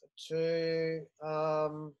to, I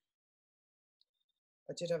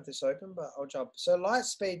did have this open, but I'll jump. So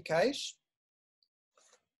Lightspeed Cache.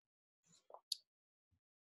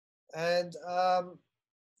 And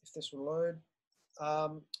if this will load.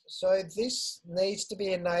 So this needs to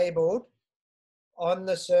be enabled on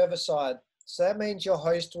the server side. So that means your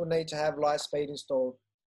host will need to have Lightspeed installed.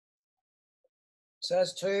 So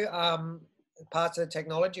there's two parts of the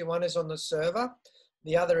technology. One is on the server,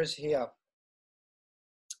 the other is here.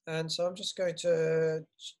 And so I'm just going to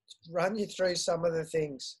run you through some of the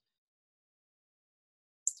things.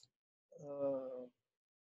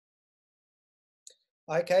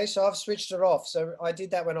 Okay, so I've switched it off. So I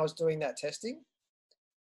did that when I was doing that testing,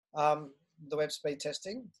 the web speed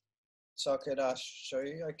testing. So I could show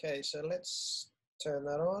you. Okay, so let's turn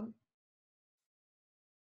that on.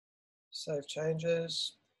 Save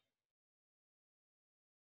changes.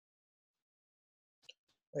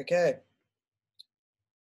 Okay.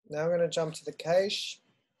 Now I'm going to jump to the cache.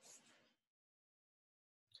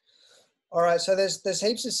 All right, so there's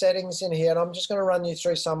heaps of settings in here, and I'm just going to run you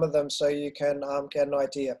through some of them so you can get an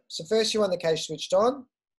idea. So first, you want the cache switched on.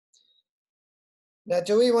 Now,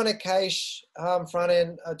 do we want to cache front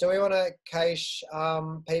end? Do we want to cache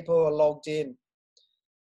people who are logged in?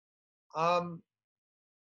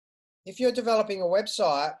 If you're developing a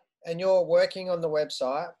website and you're working on the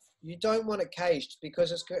website, you don't want it cached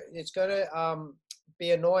because it's going to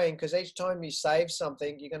be annoying, because each time you save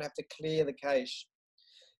something, you're going to have to clear the cache.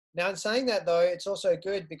 Now, in saying that though, it's also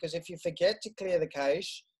good because if you forget to clear the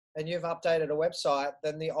cache, and you've updated a website,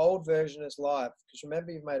 then the old version is live. Because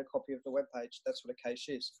remember, you've made a copy of the web page. That's what a cache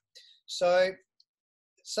is. So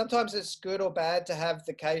sometimes it's good or bad to have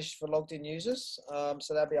the cache for logged in users.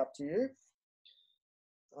 So that'd be up to you.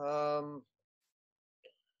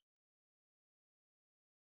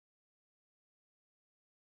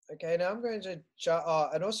 Okay, now I'm going to,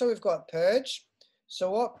 and also we've got purge.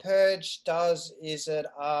 So what purge does is it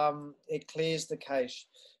clears the cache.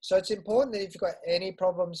 So it's important that if you've got any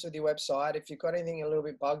problems with your website, if you've got anything a little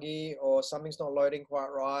bit buggy or something's not loading quite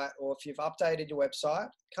right, or if you've updated your website,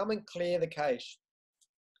 come and clear the cache.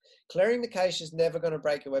 Clearing the cache is never going to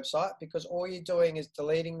break your website because all you're doing is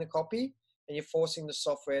deleting the copy and you're forcing the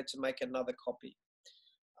software to make another copy.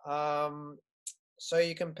 So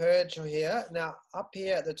you can purge here. Now up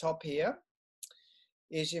here at the top here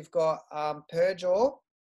is you've got purge all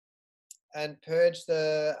and purge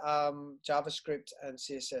the JavaScript and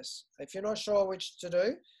CSS. If you're not sure which to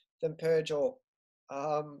do, then purge all.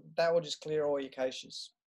 That will just clear all your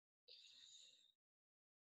caches.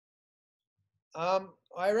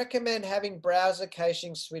 I recommend having browser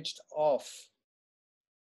caching switched off.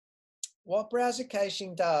 What browser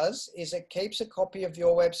caching does is it keeps a copy of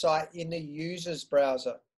your website in the user's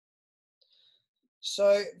browser.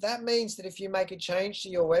 So that means that if you make a change to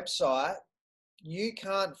your website, you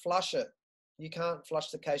can't flush it. You can't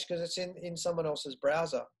flush the cache because it's in someone else's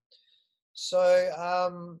browser.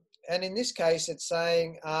 So, and in this case, it's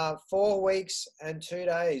saying 4 weeks and 2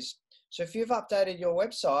 days. So if you've updated your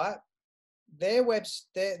website, their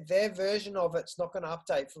version of it's not going to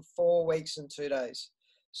update for 4 weeks and 2 days.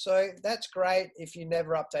 So that's great if you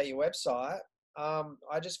never update your website.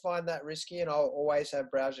 I just find that risky, and I'll always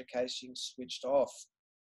have browser caching switched off.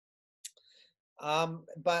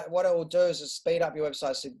 But what it will do is speed up your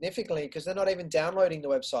website significantly because they're not even downloading the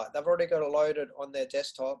website. They've already got it loaded on their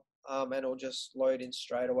desktop, and it'll just load in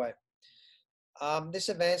straight away. This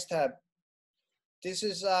advanced tab, this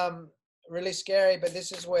is really scary, but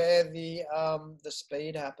this is where the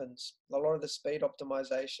speed happens, a lot of the speed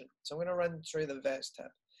optimization. So I'm going to run through the advanced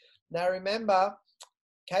tab. Now remember,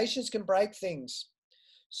 caches can break things.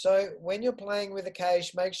 So when you're playing with a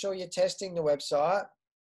cache, make sure you're testing the website.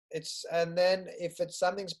 And then if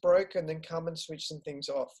something's broken, then come and switch some things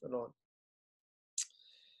off and on.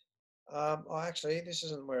 Oh, actually, this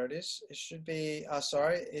isn't where it is. It should be,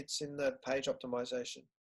 sorry, it's in the page optimization.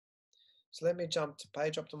 So let me jump to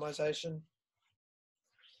page optimization.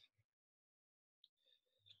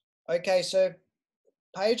 Okay, so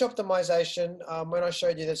page optimization, when I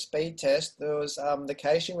showed you the speed test, there was the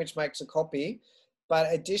caching, which makes a copy.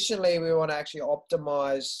 But additionally, we want to actually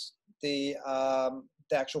optimize the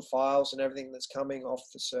actual files and everything that's coming off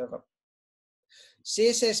the server.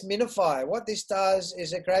 CSS minify, what this does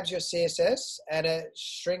is it grabs your CSS and it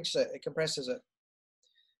shrinks it, it compresses it.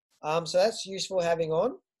 So that's useful having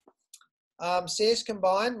on. CS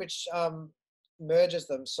combine, which merges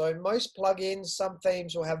them. So most plugins, some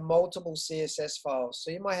themes will have multiple CSS files.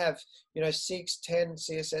 So you might have, 6, 10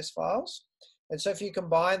 CSS files. And so if you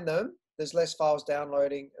combine them, there's less files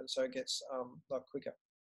downloading, and so it gets a lot quicker.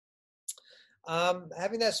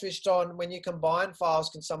 Having that switched on, when you combine files,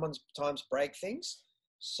 can sometimes break things.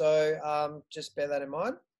 So just bear that in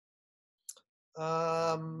mind.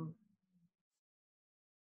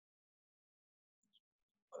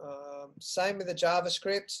 Same with the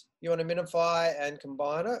JavaScript. You want to minify and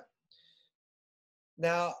combine it.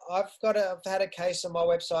 Now, I've had a case on my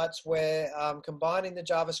websites where combining the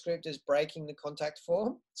JavaScript is breaking the contact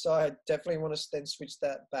form. So I definitely want to then switch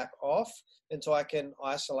that back off until I can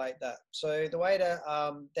isolate that. So the way to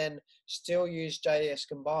then still use JS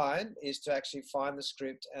combine is to actually find the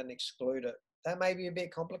script and exclude it. That may be a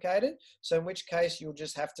bit complicated. So in which case you'll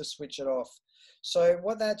just have to switch it off. So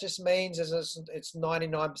what that just means is it's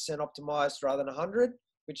 99% optimized rather than 100,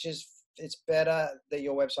 which is it's better that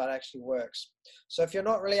your website actually works. So if you're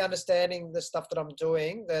not really understanding the stuff that I'm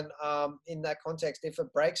doing, then in that context, if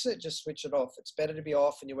it breaks it, just switch it off. It's better to be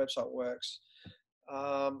off and your website works.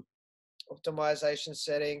 Optimization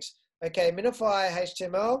settings. Okay, minify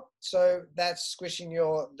HTML. So that's squishing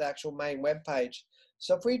the actual main web page.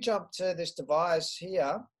 So if we jump to this device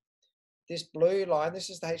here, this blue line, this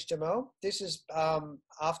is the HTML. This is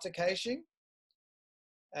after caching,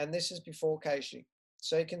 and this is before caching.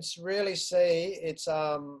 So you can really see it's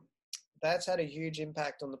that's had a huge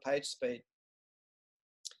impact on the page speed.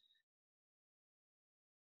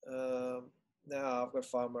 Now I've got to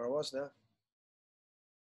find where I was now.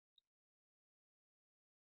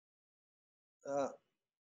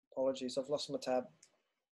 Apologies, I've lost my tab.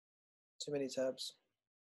 Too many tabs.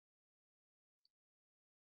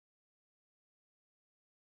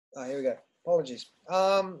 Oh, here we go. Apologies.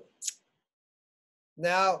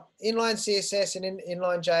 Now, inline CSS and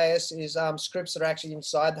inline JS is scripts that are actually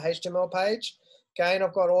inside the HTML page. Again,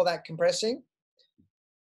 I've got all that compressing.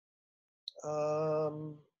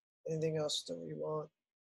 Anything else that we want?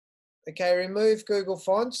 Okay, remove Google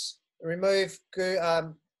Fonts. Remove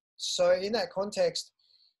so in that context,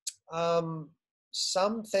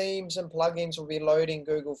 some themes and plugins will be loading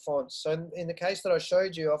Google Fonts. So in the case that I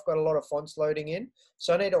showed you, I've got a lot of fonts loading in.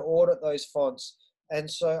 So I need to audit those fonts. And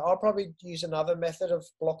so I'll probably use another method of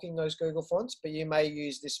blocking those Google Fonts, but you may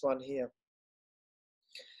use this one here.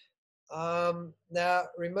 Now,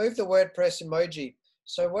 remove the WordPress emoji.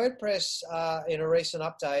 So WordPress, in a recent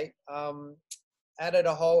update, added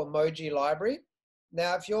a whole emoji library.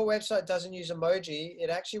 Now, if your website doesn't use emoji, it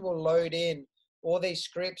actually will load in all these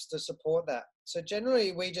scripts to support that. So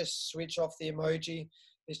generally, we just switch off the emoji.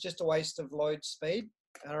 It's just a waste of load speed,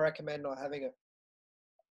 and I recommend not having it.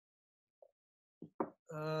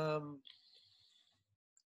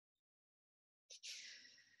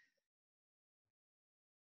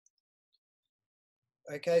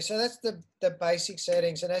 Okay, so that's the basic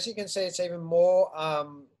settings, and as you can see, it's even more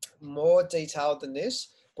more detailed than this.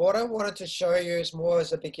 But what I wanted to show you is more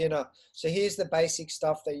as a beginner. So here's the basic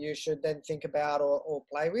stuff that you should then think about or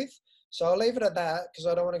play with. So I'll leave it at that because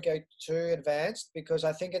I don't want to go too advanced, because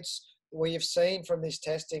I think it's, we've seen from this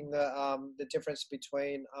testing the difference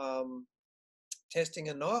between testing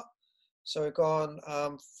and not. So we've gone,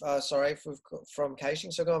 from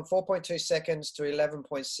caching, so we've gone 4.2 seconds to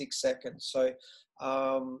 11.6 seconds. So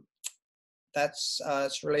that's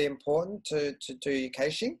it's really important to do your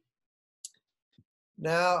caching.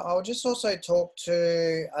 Now, I'll just also talk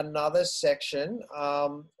to another section,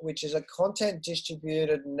 which is a content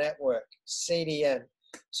distributed network, CDN.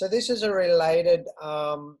 So this is a related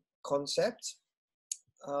concept.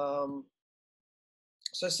 So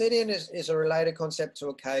CDN is a related concept to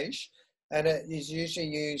a cache, and it is usually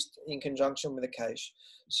used in conjunction with a cache.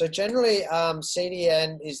 So generally,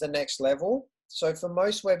 CDN is the next level. So for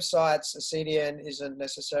most websites, a CDN isn't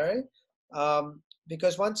necessary,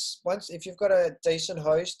 because once if you've got a decent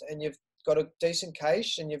host and you've got a decent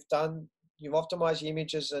cache and you've optimized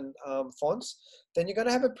images and fonts, then you're going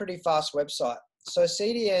to have a pretty fast website. So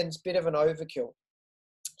CDN's a bit of an overkill.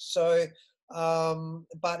 So,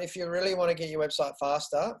 but if you really want to get your website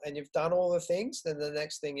faster and you've done all the things, then the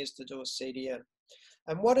next thing is to do a CDN.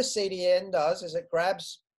 And what a CDN does is it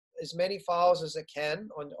grabs as many files as it can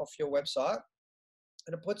off your website,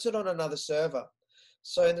 and it puts it on another server.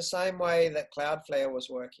 So in the same way that Cloudflare was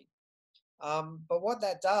working. But what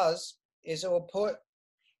that does is it will put,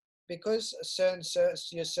 because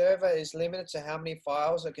your server is limited to how many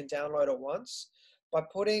files it can download at once, by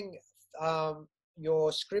putting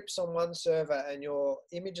your scripts on one server and your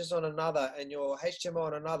images on another and your HTML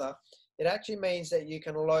on another, it actually means that you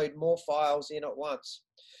can load more files in at once.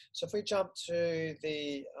 So if we jump to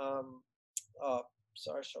the,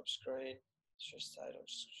 shop screen, just stay on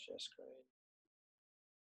share screen.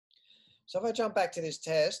 So if I jump back to this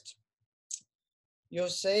test, you'll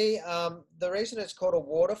see the reason it's called a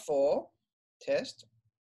waterfall test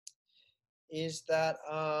is that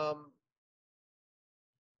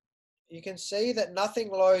you can see that nothing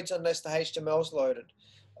loads unless the HTML is loaded.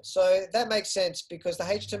 So that makes sense because the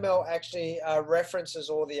HTML actually references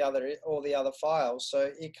all the other files.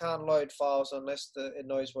 So you can't load files unless it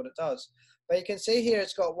knows what it does. But you can see here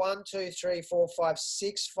it's got 1, 2, 3, 4, 5,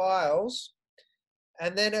 6 files,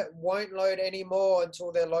 and then it won't load any more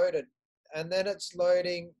until they're loaded. And then it's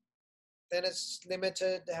loading, then it's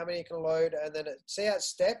limited how many you can load, and then see how it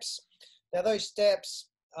steps? Now those steps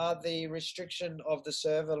are the restriction of the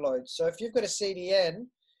server load. So if you've got a CDN,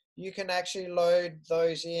 you can actually load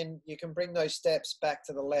those in, you can bring those steps back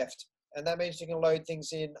to the left. And that means you can load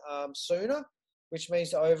things in sooner, which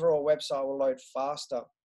means the overall website will load faster.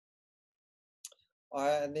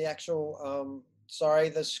 And the actual, sorry,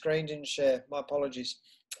 the screen didn't share, my apologies.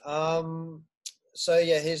 So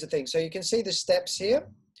yeah, here's the thing. So you can see the steps here.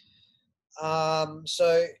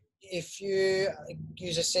 So if you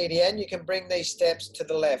use a CDN, you can bring these steps to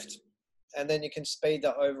the left, and then you can speed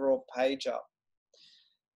the overall page up.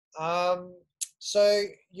 So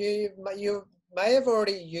you may have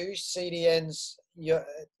already used CDNs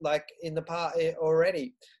like in the past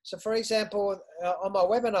already. So for example, on my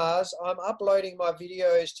webinars, I'm uploading my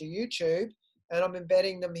videos to YouTube and I'm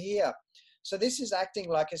embedding them here. So this is acting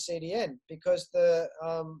like a CDN because the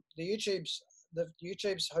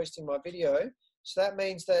YouTube's hosting my video. So that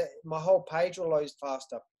means that my whole page will load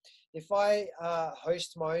faster. If I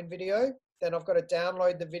host my own video, then I've got to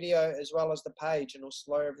download the video as well as the page, and it'll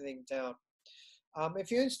slow everything down.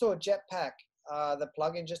 If you install Jetpack, the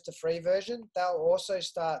plugin, just the free version, they'll also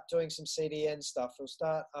start doing some CDN stuff. They'll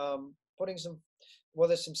start putting some, well,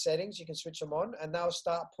 there's some settings, you can switch them on, and they'll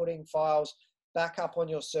start putting files back up on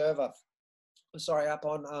your server. Sorry, up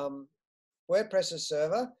on WordPress's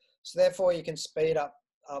server. So therefore you can speed up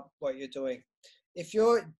what you're doing. If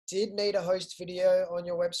you did need a host video on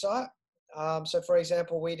your website, so for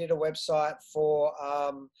example, we did a website for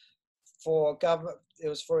government, it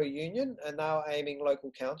was for a union, and they were aiming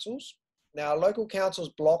local councils. Now, local councils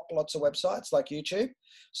block lots of websites like YouTube,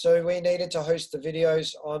 so we needed to host the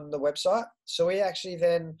videos on the website. So we actually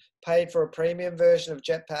then paid for a premium version of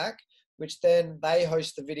Jetpack, which then they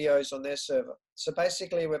host the videos on their server. So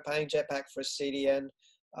basically, we're paying Jetpack for a CDN,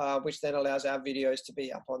 which then allows our videos to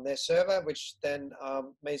be up on their server, which then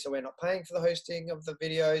means that we're not paying for the hosting of the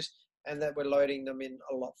videos and that we're loading them in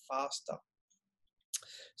a lot faster.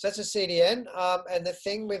 So that's a CDN. And the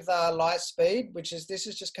thing with Lightspeed, which is, this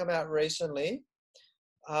has just come out recently,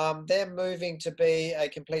 they're moving to be a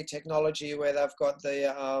complete technology where they've got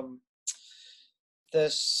the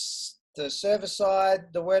server side,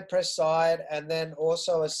 the WordPress side, and then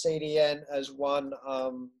also a CDN as one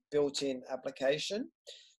built-in application.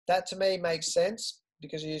 That to me makes sense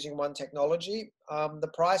because you're using one technology. The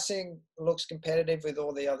pricing looks competitive with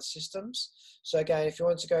all the other systems. So again, if you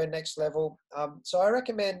want to go next level, so I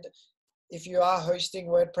recommend, if you are hosting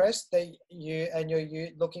WordPress you're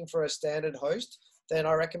looking for a standard host, then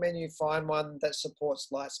I recommend you find one that supports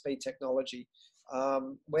Lightspeed technology,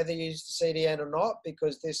 whether you use the CDN or not,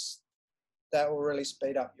 because that will really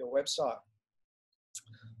speed up your website.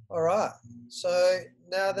 All right, so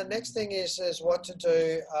now the next thing is what to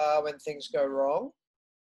do when things go wrong.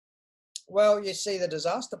 Well, you see the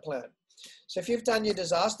disaster plan. So if you've done your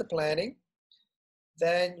disaster planning,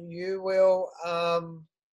 then you will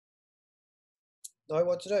know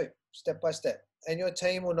what to do step by step, and your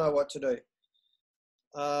team will know what to do.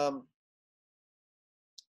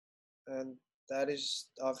 And that is,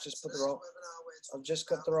 I've just got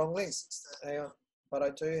the wrong link. Hang on. But I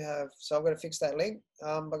do have, so I'm going to fix that link.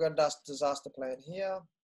 I've got a disaster plan here.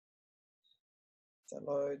 That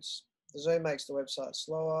loads. The Zoom makes the website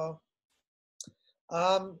slower.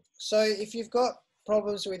 So if you've got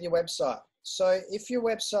problems with your website, so if your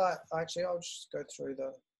website, actually, I'll just go through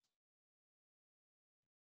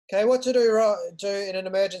okay, what to do in an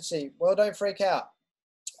emergency? Well, don't freak out.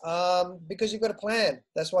 Because you've got a plan.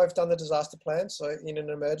 That's why I've done the disaster plan. So in an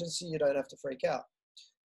emergency, you don't have to freak out.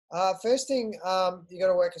 First thing, you got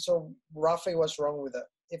to work out sort of roughly what's wrong with it.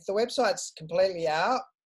 If the website's completely out,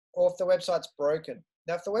 or if the website's broken.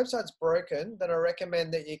 Now, if the website's broken, then I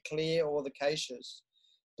recommend that you clear all the caches,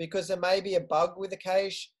 because there may be a bug with the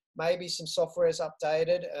cache, maybe some software is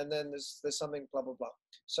updated, and then there's something blah, blah, blah.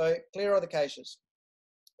 So clear all the caches.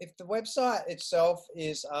 If the website itself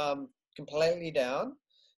is completely down,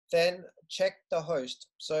 then check the host.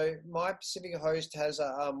 So my specific host has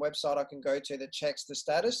a website I can go to that checks the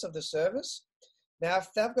status of the service. Now,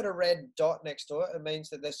 if they've got a red dot next to it, it means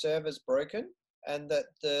that their server's broken and that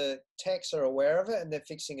the techs are aware of it and they're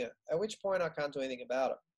fixing it, at which point I can't do anything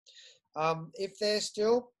about it.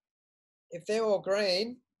 If they're all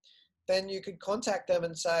green, then you could contact them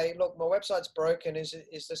and say, look, my website's broken. Is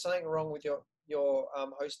there something wrong with your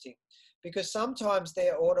hosting? Because sometimes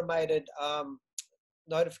their automated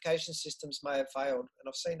notification systems may have failed. And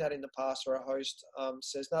I've seen that in the past where a host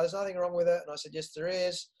says, no, there's nothing wrong with it. And I said, yes, there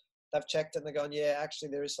is. They've checked it and they're going, yeah, actually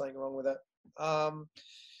there is something wrong with it.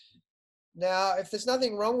 Now, if there's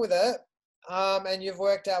nothing wrong with it and you've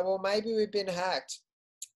worked out, well, maybe we've been hacked.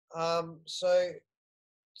 So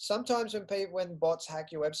sometimes when bots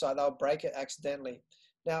hack your website, they'll break it accidentally.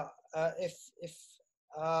 Now, if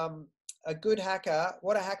a good hacker,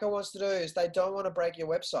 what a hacker wants to do is they don't want to break your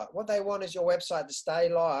website. What they want is your website to stay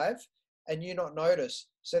live and you not notice.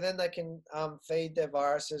 So then they can feed their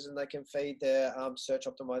viruses and they can feed their search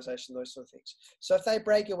optimization, those sort of things. So if they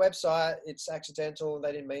break your website, it's accidental,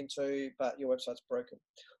 they didn't mean to, but your website's broken.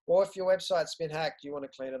 Or if your website's been hacked, you want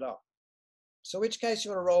to clean it up. So in which case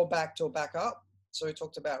you want to roll back to a backup. So we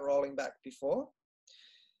talked about rolling back before.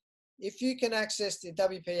 If you can access the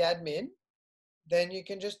WP admin, then you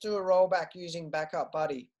can just do a rollback using Backup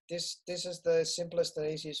Buddy. This is the simplest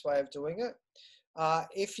and easiest way of doing it.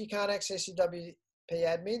 If you can't access your WP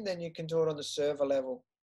admin, then you can do it on the server level.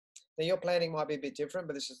 Now your planning might be a bit different,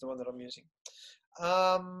 but this is the one that I'm using.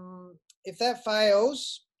 If that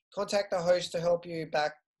fails, contact the host to help you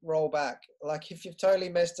roll back. Like if you've totally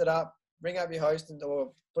messed it up, ring up your host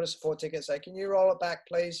or put a support ticket, say, can you roll it back,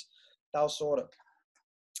 please? They'll sort it.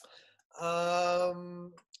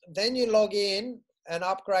 Then you log in and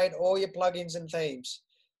upgrade all your plugins and themes.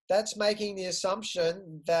 That's making the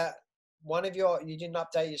assumption that you didn't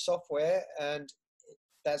update your software, and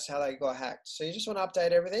that's how they got hacked. So you just want to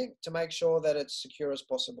update everything to make sure that it's secure as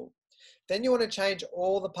possible. Then you want to change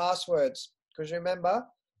all the passwords, because remember,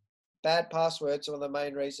 bad passwords are one of the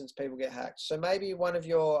main reasons people get hacked. So maybe one of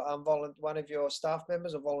your staff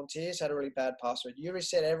members or volunteers had a really bad password. You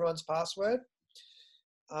reset everyone's password.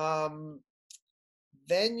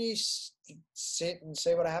 Then you sit and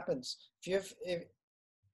see what happens. If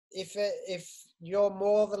you're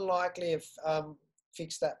more than likely have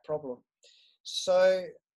fixed that problem. So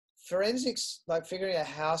forensics, like figuring out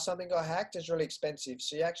how something got hacked, is really expensive.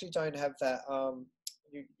 So you actually don't have that.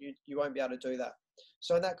 You won't be able to do that.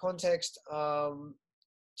 So in that context,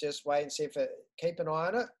 just wait and see keep an eye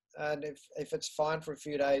on it. And if it's fine for a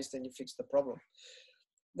few days, then you fix the problem.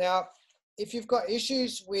 Now, if you've got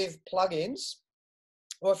issues with plugins,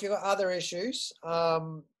 or if you've got other issues,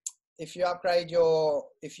 if you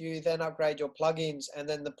then upgrade your plugins and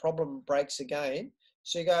then the problem breaks again,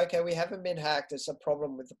 so you go, okay, we haven't been hacked, it's a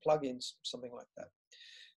problem with the plugins, something like that.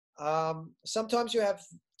 Sometimes you have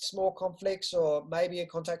small conflicts, or maybe a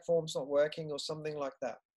contact form's not working or something like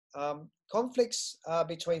that. Conflicts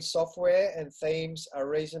between software and themes are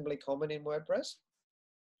reasonably common in WordPress.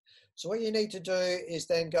 So what you need to do is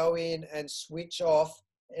then go in and switch off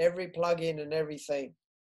every plugin and every theme.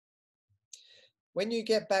 When you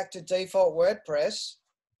get back to default WordPress,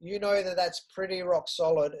 you know that that's pretty rock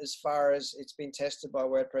solid as far as it's been tested by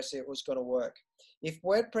WordPress, it was going to work. If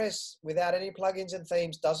WordPress without any plugins and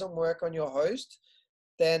themes doesn't work on your host,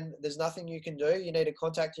 then there's nothing you can do. You need to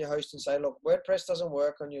contact your host and say, look, WordPress doesn't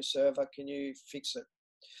work on your server. Can you fix it?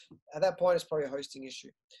 At that point, it's probably a hosting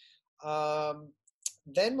issue.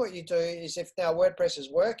 Then what you do is, if now WordPress is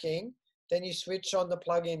working, then you switch on the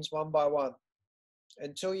plugins one by one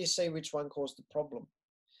until you see which one caused the problem.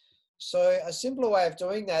 So a simpler way of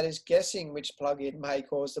doing that is guessing which plugin may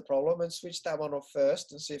cause the problem and switch that one off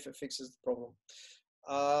first and see if it fixes the problem.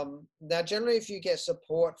 Now, generally, if you get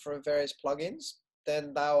support for various plugins,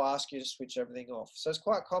 then they'll ask you to switch everything off. So it's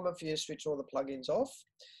quite common for you to switch all the plugins off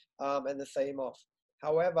and the theme off.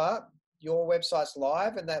 However, your website's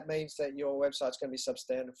live, and that means that your website's going to be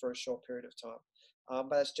substandard for a short period of time. But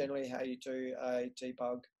that's generally how you do a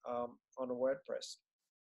debug on a WordPress.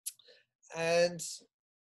 And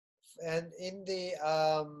in the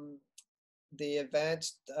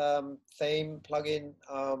advanced theme plugin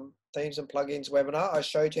themes and plugins webinar, I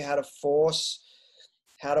showed you how to force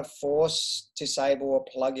disable a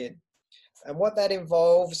plugin. And what that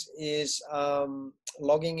involves is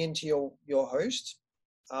logging into your host,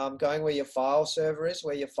 going where your file server is,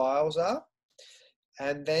 where your files are,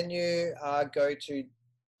 and then you go to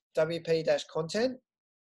WP-content,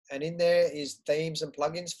 and in there is themes and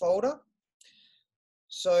plugins folder.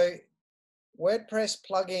 So WordPress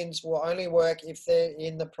plugins will only work if they're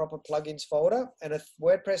in the proper plugins folder, and a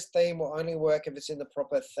WordPress theme will only work if it's in the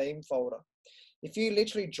proper theme folder. If you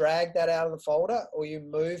literally drag that out of the folder, or you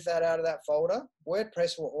move that out of that folder,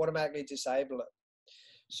 WordPress will automatically disable it.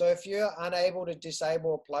 So if you're unable to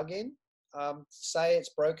disable a plugin, say it's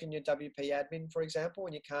broken your WP admin, for example,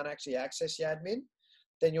 and you can't actually access your admin,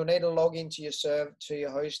 then you'll need to log into your server, to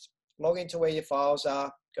your host, log into where your files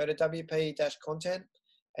are, go to WP-content,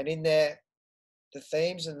 and in there, the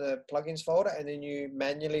themes and the plugins folder, and then you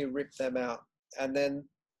manually rip them out. And then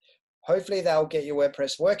hopefully they'll get your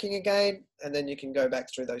WordPress working again, and then you can go back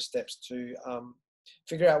through those steps to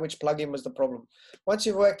figure out which plugin was the problem. Once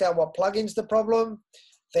you've worked out what plugin's the problem,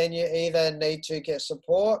 then you either need to get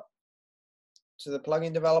support to the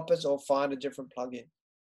plugin developers or find a different plugin.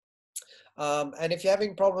 And if you're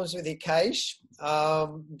having problems with your cache,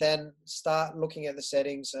 then start looking at the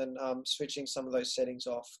settings and switching some of those settings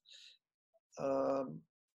off.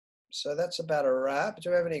 So that's about a wrap. Do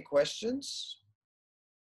we have any questions?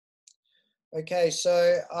 Okay,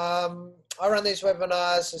 so I run these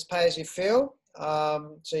webinars as pay as you feel.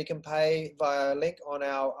 So you can pay via a link on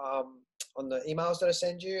our on the emails that I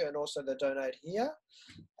send you, and also the donate here.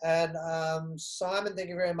 And Simon, thank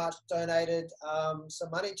you very much, donated some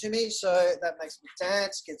money to me, so that makes me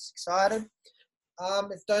dance, gets excited.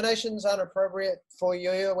 If donations aren't appropriate for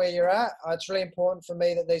you where you're at, it's really important for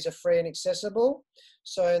me that these are free and accessible.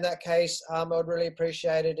 So in that case, I would really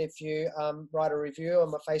appreciate it if you write a review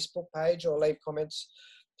on my Facebook page, or leave comments,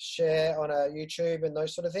 share on YouTube and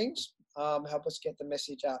those sort of things. Help us get the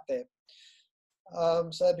message out there.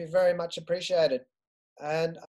 So that'd be very much appreciated. And